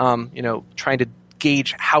trying to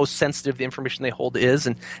gauge how sensitive the information they hold is,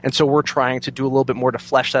 and so we're trying to do a little bit more to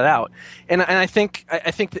flesh that out. And I think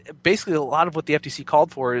that basically a lot of what the FTC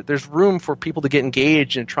called for, there's room for people to get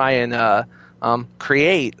engaged and try and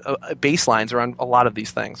create baselines around a lot of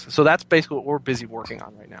these things. So that's basically what we're busy working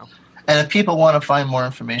on right now. And if people want to find more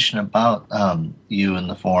information about you in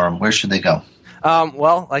the forum, where should they go?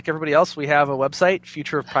 Well, like everybody else, we have a website,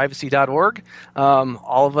 futureofprivacy.org.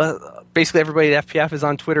 All of us, basically everybody at FPF is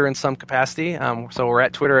on Twitter in some capacity. So we're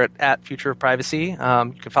at Twitter at Future of Privacy. You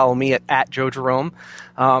can follow me at Joe Jerome.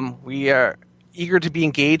 We are eager to be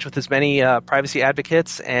engaged with as many privacy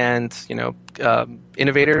advocates and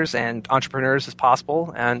innovators and entrepreneurs as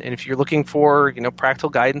possible. And if you're looking for practical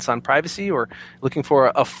guidance on privacy, or looking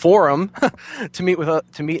for a forum to meet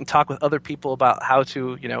and talk with other people about how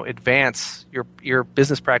to advance your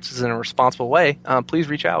business practices in a responsible way, please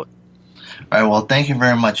reach out. All right. Well, thank you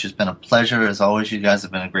very much. It's been a pleasure as always. You guys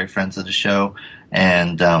have been great friends of the show,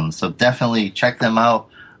 and so definitely check them out.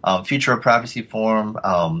 Future of Privacy Forum,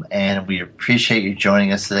 and we appreciate you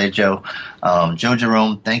joining us today, Joe. Joe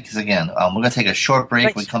Jerome, thanks again. We're going to take a short break.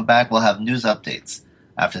 Thanks. When we come back, we'll have news updates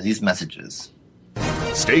after these messages.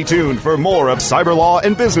 Stay tuned for more of Cyber Law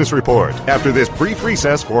and Business Report after this brief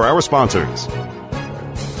recess for our sponsors.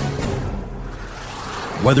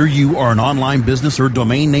 Whether you are an online business or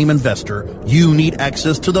domain name investor, you need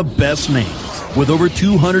access to the best names. With over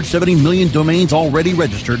 270 million domains already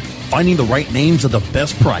registered, finding the right names at the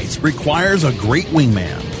best price requires a great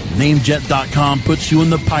wingman. Namejet.com puts you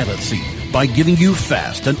in the pilot seat by giving you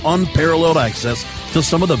fast and unparalleled access to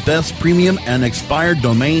some of the best premium and expired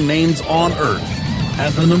domain names on Earth.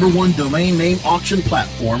 As the #1 domain name auction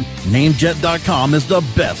platform, Namejet.com is the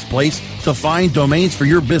best place to find domains for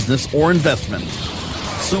your business or investment.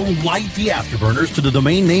 So light the afterburners to the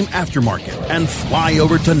domain name aftermarket and fly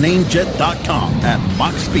over to Namejet.com at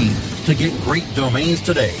Mach speed to get great domains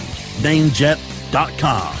today.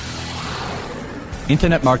 Namejet.com.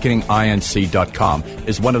 InternetMarketingINC.com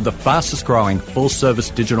is one of the fastest growing full-service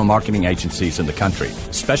digital marketing agencies in the country,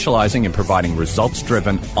 specializing in providing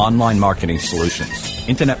results-driven online marketing solutions.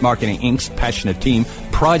 Internet Marketing Inc.'s passionate team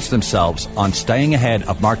prides themselves on staying ahead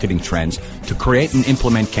of marketing trends to create and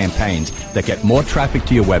implement campaigns that get more traffic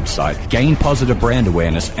to your website, gain positive brand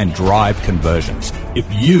awareness, and drive conversions. If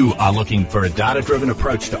you are looking for a data-driven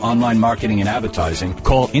approach to online marketing and advertising,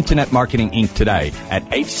 call Internet Marketing Inc. today at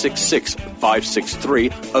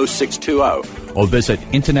 866-563-0620 or visit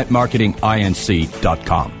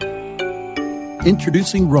InternetMarketingINC.com.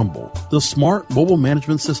 Introducing Rumble, the smart mobile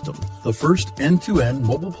management system, the first end-to-end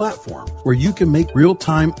mobile platform where you can make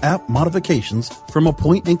real-time app modifications from a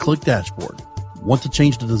point-and-click dashboard. Want to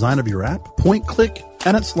change the design of your app? Point-click,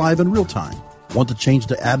 and it's live in real time. Want to change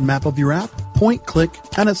the ad map of your app? Point-click,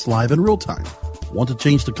 and it's live in real time. Want to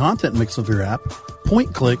change the content mix of your app?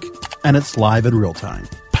 Point-click, and it's live in real time.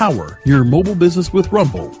 Power your mobile business with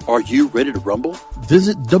Rumble. Are you ready to rumble?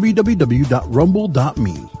 Visit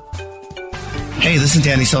www.rumble.me. Hey, this is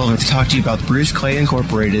Danny Sullivan to talk to you about Bruce Clay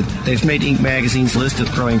Incorporated. They've made Inc. magazine's list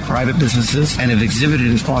of growing private businesses and have exhibited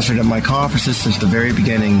and sponsored at my conferences since the very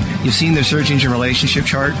beginning. You've seen their search engine relationship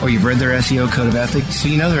chart, or you've read their SEO code of ethics, so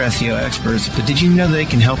you know they're SEO experts. But did you know they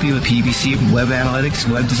can help you with PPC, web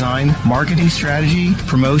analytics, web design, marketing strategy,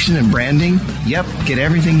 promotion, and branding? Yep, get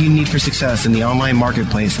everything you need for success in the online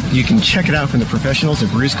marketplace. You can check it out from the professionals at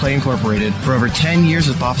Bruce Clay Incorporated. For over 10 years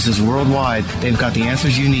with offices worldwide, they've got the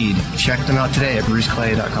answers you need. Check them out today at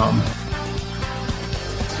bruceclay.com.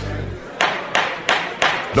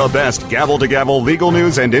 The best gavel-to-gavel legal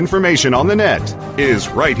news and information on the net is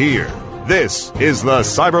right here. This is the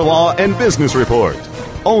Cyber Law and Business Report,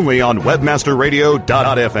 only on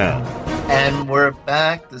webmasterradio.fm. And we're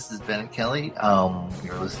back. This is Bennett Kelly.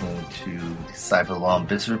 You're listening to the Cyber Law and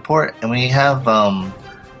Business Report. And we have,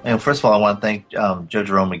 and first of all, I want to thank Joe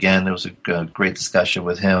Jerome again. It was a great discussion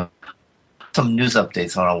with him. Some news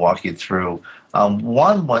updates I want to walk you through.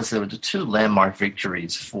 One was there were the two landmark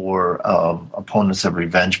victories for opponents of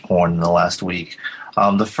revenge porn in the last week.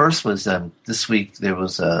 The first was this week there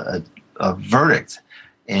was a verdict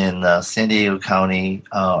in San Diego County.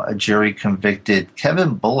 A jury convicted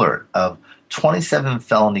Kevin Bullard of 27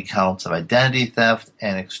 felony counts of identity theft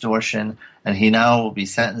and extortion, and he now will be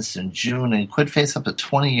sentenced in June and could face up to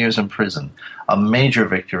 20 years in prison. A major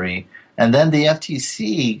victory. And then the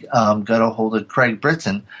FTC got a hold of Craig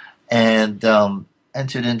Britton and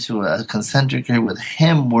entered into a consent decree with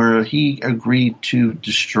him where he agreed to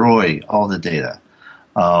destroy all the data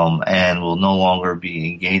and will no longer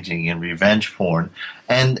be engaging in revenge porn.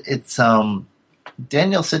 And it's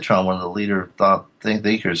Daniel Citron, one of the leader thought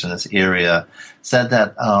thinkers in this area, said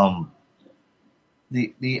that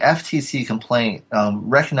the FTC complaint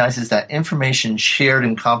recognizes that information shared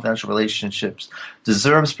in confidential relationships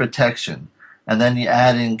deserves protection. And then you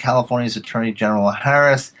add in California's Attorney General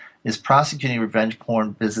Harris is prosecuting revenge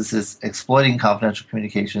porn businesses exploiting confidential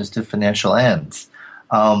communications to financial ends.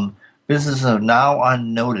 Businesses are now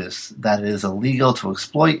on notice that it is illegal to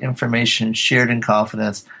exploit information shared in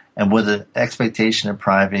confidence and with an expectation of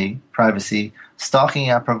privacy.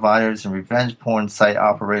 Stalking app providers and revenge porn site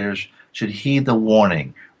operators should heed the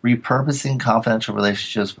warning. Repurposing confidential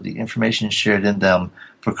relationships with the information shared in them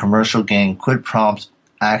for commercial gain could prompt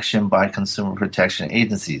action by consumer protection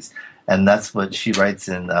agencies. And that's what she writes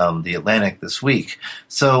in The Atlantic this week.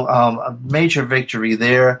 So a major victory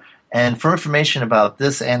there. And for information about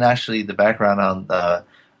this and actually the background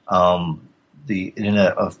on the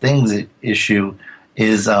Internet of Things issue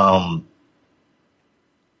is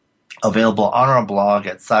available on our blog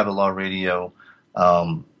at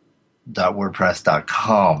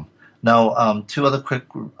cyberlawradio.wordpress.com. Now, two other quick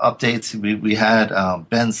updates. We had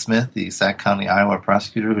Ben Smith, the Sac County, Iowa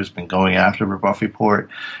prosecutor, who's been going after the Rebuff Report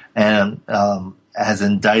and has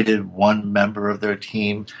indicted one member of their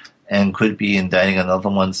team and could be indicting another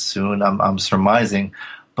one soon. I'm surmising.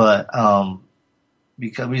 But the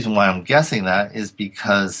reason why I'm guessing that is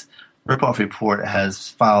because Ripoff Report has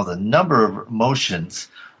filed a number of motions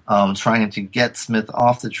trying to get Smith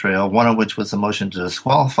off the trail, one of which was a motion to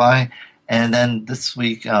disqualify. And then this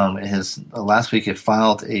week, last week, it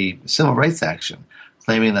filed a civil rights action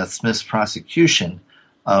claiming that Smith's prosecution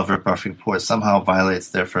of Ripoff Report somehow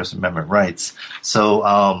violates their First Amendment rights.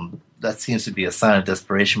 So that seems to be a sign of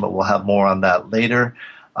desperation, but we'll have more on that later.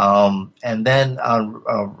 And then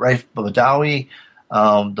Raif Badawi,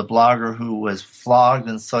 the blogger who was flogged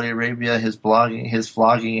in Saudi Arabia, his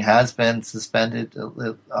flogging has been suspended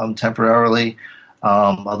temporarily,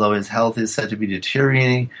 although his health is said to be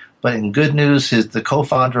deteriorating. But in good news, the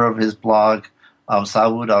co-founder of his blog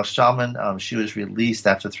Saud Al-Shaman, she was released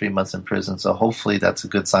after 3 months in prison, so hopefully that's a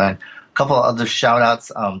good sign. A couple of other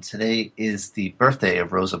shout-outs. Today is the birthday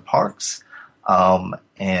of Rosa Parks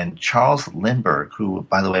and Charles Lindbergh, who,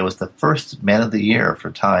 by the way, was the first Man of the Year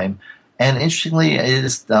for Time. And interestingly,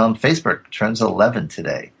 Facebook turns 11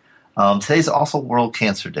 today. Today's also World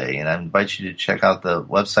Cancer Day, and I invite you to check out the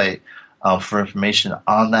website for information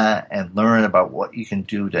on that and learn about what you can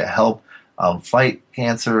do to help fight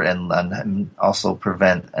cancer and also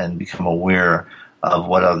prevent and become aware of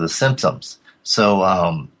what are the symptoms.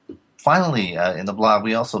 So finally, in the blog,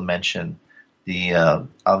 we also mentioned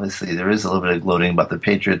obviously there is a little bit of gloating about the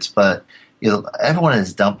Patriots, but everyone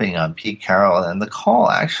is dumping on Pete Carroll, and the call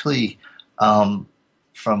actually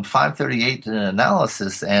from 538 did an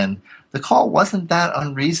analysis, and the call wasn't that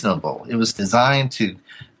unreasonable. It was designed to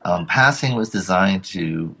passing was designed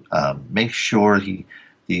to make sure the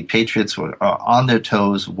Patriots were on their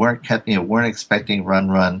toes, weren't expecting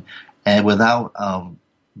run, and without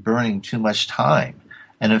burning too much time.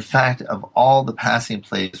 And in fact, of all the passing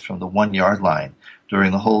plays from the 1 yard line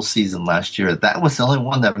during the whole season last year, that was the only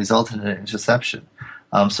one that resulted in an interception.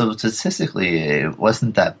 So statistically, it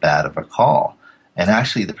wasn't that bad of a call. And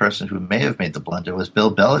actually, the person who may have made the blunder was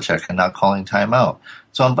Bill Belichick and not calling timeout.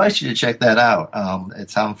 So I invite you to check that out.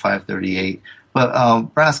 It's on 538.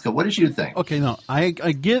 But Braska, what did you think? Okay, no, I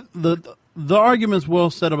get the argument's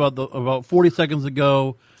well said about 40 seconds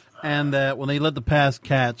ago, and that when they let the pass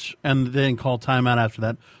catch and then call timeout after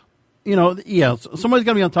that, somebody's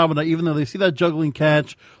got to be on top of that. Even though they see that juggling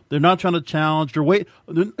catch, they're not trying to challenge or wait.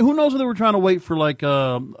 Who knows if they were trying to wait for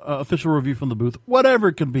official review from the booth, whatever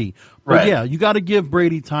it could be. But right. Yeah, you got to give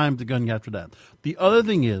Brady time to gun after that. The other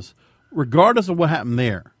thing is, regardless of what happened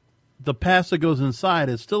there, the pass that goes inside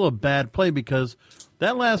is still a bad play because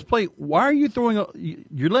that last play, why are you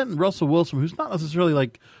you're letting Russell Wilson, who's not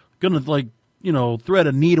necessarily going to thread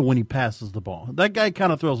a needle when he passes the ball. That guy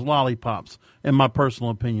kind of throws lollipops, in my personal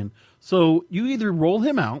opinion. So you either roll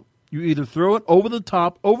him out, you either throw it over the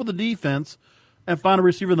top, over the defense, and find a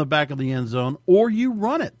receiver in the back of the end zone, or you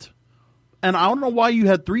run it. And I don't know why you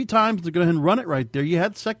had 3 times to go ahead and run it right there. You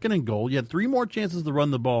had 2nd and goal. You had 3 more chances to run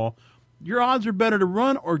the ball. Your odds are better to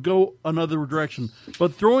run or go another direction.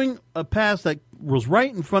 But throwing a pass that was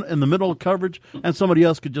right in front in the middle of coverage and somebody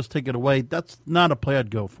else could just take it away, that's not a play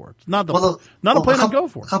I'd go for. It's not a play I'd go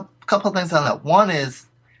for. A couple of things on that. One is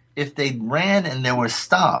if they ran and they were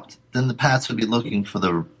stopped, then the Pats would be looking for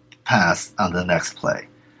the pass on the next play.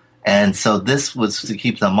 And so this was to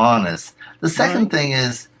keep them honest. The second thing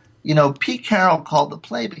is, Pete Carroll called the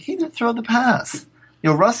play, but he didn't throw the pass.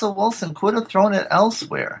 Russell Wilson could have thrown it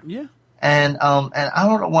elsewhere. Yeah. And I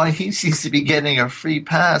don't know why he seems to be getting a free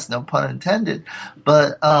pass, no pun intended.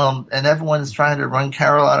 But and everyone's trying to run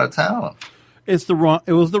Carroll out of town. It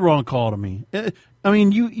was the wrong call to me. He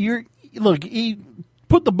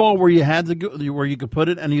put the ball where you had to go, where you could put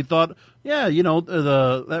it, and you thought,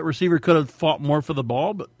 that receiver could have fought more for the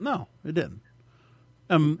ball, but no, it didn't.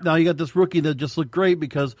 Now you got this rookie that just looked great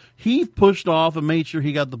because he pushed off and made sure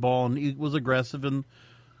he got the ball, and he was aggressive and.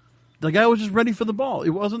 The guy was just ready for the ball. It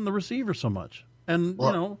wasn't the receiver so much. And,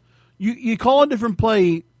 you call a different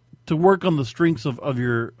play to work on the strengths of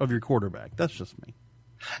your quarterback. That's just me.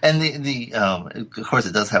 And of course,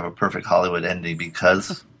 it does have a perfect Hollywood ending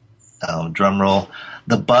because, drum roll,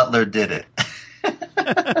 the butler did it.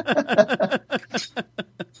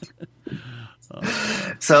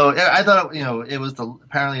 So I thought, it was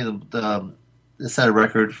apparently the set a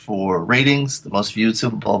record for ratings, the most viewed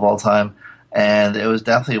Super Bowl of all time. And it was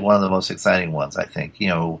definitely one of the most exciting ones, I think.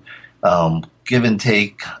 Give and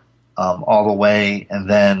take all the way, and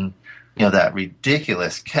then that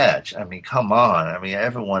ridiculous catch. I mean, come on! I mean,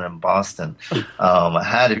 everyone in Boston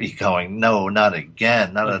had to be going, no, not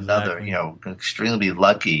again, not another. Extremely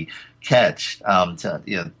lucky catch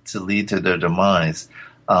to lead to their demise.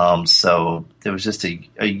 So there was just a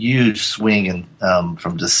huge swing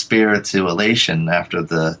from despair to elation after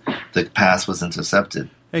the pass was intercepted.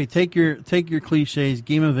 Hey, take your cliches,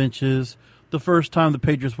 game of inches. The first time the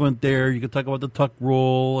Patriots went there, you could talk about the tuck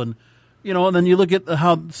rule, and and then you look at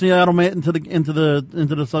how Seattle made it into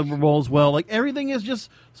the Super Bowl as well. Like everything is just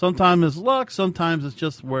sometimes it's luck, sometimes it's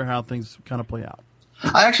just how things kind of play out.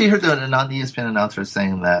 I actually heard the ESPN announcer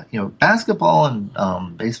saying that basketball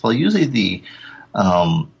and baseball usually the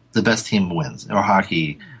best team wins, or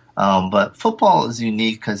hockey. But football is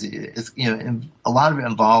unique because it's a lot of it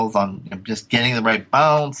involves on just getting the right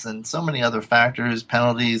bounce and so many other factors,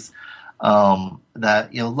 penalties, that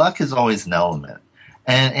luck is always an element.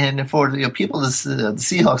 And for people, the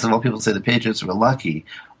Seahawks of all people say the Patriots were lucky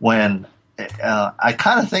when I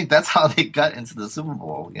kind of think that's how they got into the Super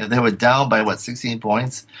Bowl. They were down by 16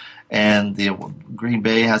 points, and the Green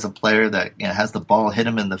Bay has a player that has the ball hit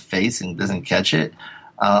him in the face and doesn't catch it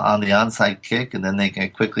on the onside kick, and then they can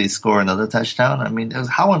quickly score another touchdown. I mean,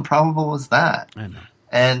 how improbable was that? I know.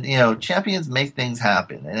 And, champions make things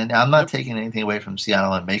happen. And I'm not taking anything away from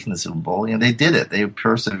Seattle and making the Super Bowl. They did it. They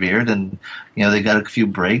persevered, and, they got a few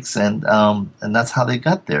breaks, and that's how they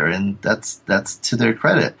got there. And that's to their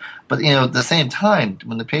credit. But, at the same time,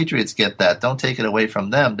 when the Patriots get that, don't take it away from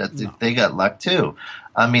them. They got luck, too.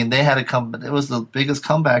 I mean, they had it was the biggest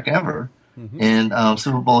comeback ever in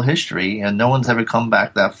Super Bowl history, and no one's ever come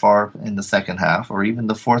back that far in the second half or even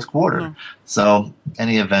the fourth quarter. So,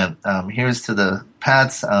 any event, here's to the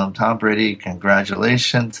Pats. Tom Brady,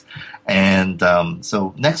 congratulations. And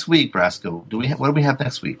so next week, Brasco, what do we have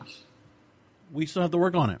next week? We still have to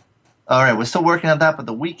work on it. All right, we're still working on that, but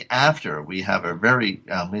the week after, we have a we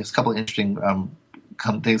have a couple of interesting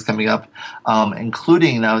things coming up,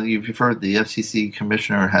 including, now you've heard the FCC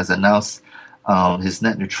commissioner has announced his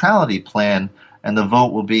net neutrality plan, and the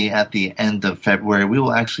vote will be at the end of February. We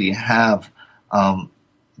will actually have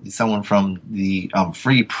someone from the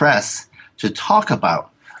Free Press to talk about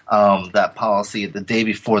that policy the day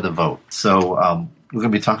before the vote. So we're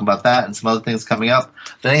going to be talking about that and some other things coming up.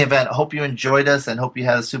 But in any event, I hope you enjoyed us and hope you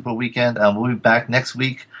had a super weekend. We'll be back next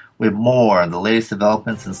week with more on the latest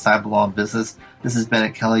developments in cyber law and business. This is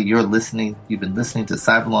Bennett Kelly. You've been listening to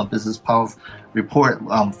Cyber Law and Business Pulse Report.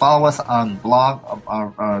 Follow us on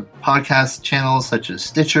our podcast channels such as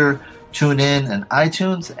Stitcher, TuneIn, and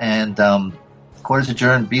iTunes. And court is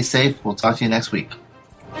adjourned. Be safe. We'll talk to you next week.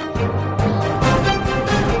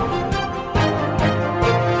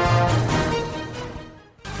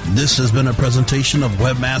 This has been a presentation of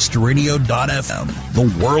WebmasterRadio.fm,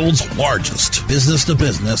 the world's largest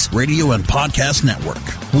business-to-business radio and podcast network.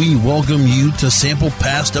 We welcome you to sample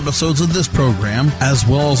past episodes of this program, as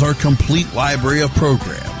well as our complete library of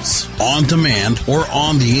programs, on demand or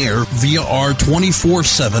on the air via our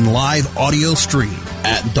 24/7 live audio stream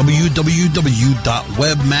at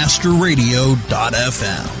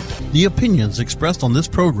www.webmasterradio.fm. The opinions expressed on this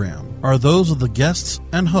program are those of the guests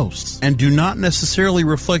and hosts and do not necessarily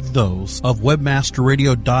reflect those of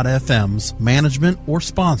WebmasterRadio.fm's management or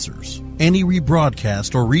sponsors. Any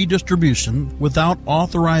rebroadcast or redistribution without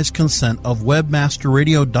authorized consent of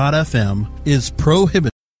WebmasterRadio.fm is prohibited.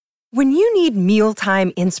 When you need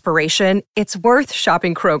mealtime inspiration, it's worth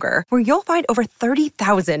shopping Kroger, where you'll find over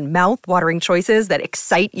 30,000 mouth-watering choices that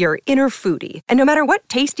excite your inner foodie. And no matter what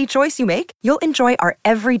tasty choice you make, you'll enjoy our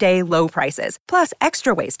everyday low prices, plus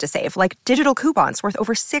extra ways to save, like digital coupons worth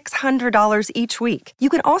over $600 each week. You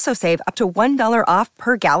can also save up to $1 off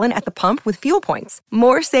per gallon at the pump with fuel points.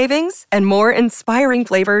 More savings and more inspiring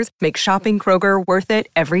flavors make shopping Kroger worth it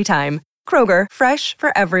every time. Kroger, fresh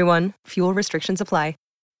for everyone. Fuel restrictions apply.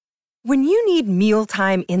 When you need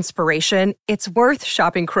mealtime inspiration, it's worth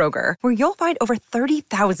shopping Kroger, where you'll find over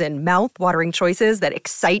 30,000 mouth-watering choices that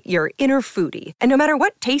excite your inner foodie. And no matter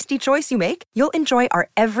what tasty choice you make, you'll enjoy our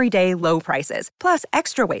everyday low prices, plus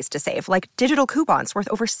extra ways to save, like digital coupons worth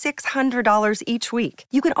over $600 each week.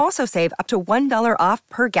 You can also save up to $1 off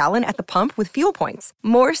per gallon at the pump with fuel points.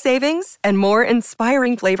 More savings and more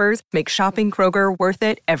inspiring flavors make shopping Kroger worth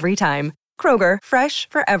it every time. Kroger, fresh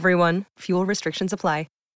for everyone. Fuel restrictions apply.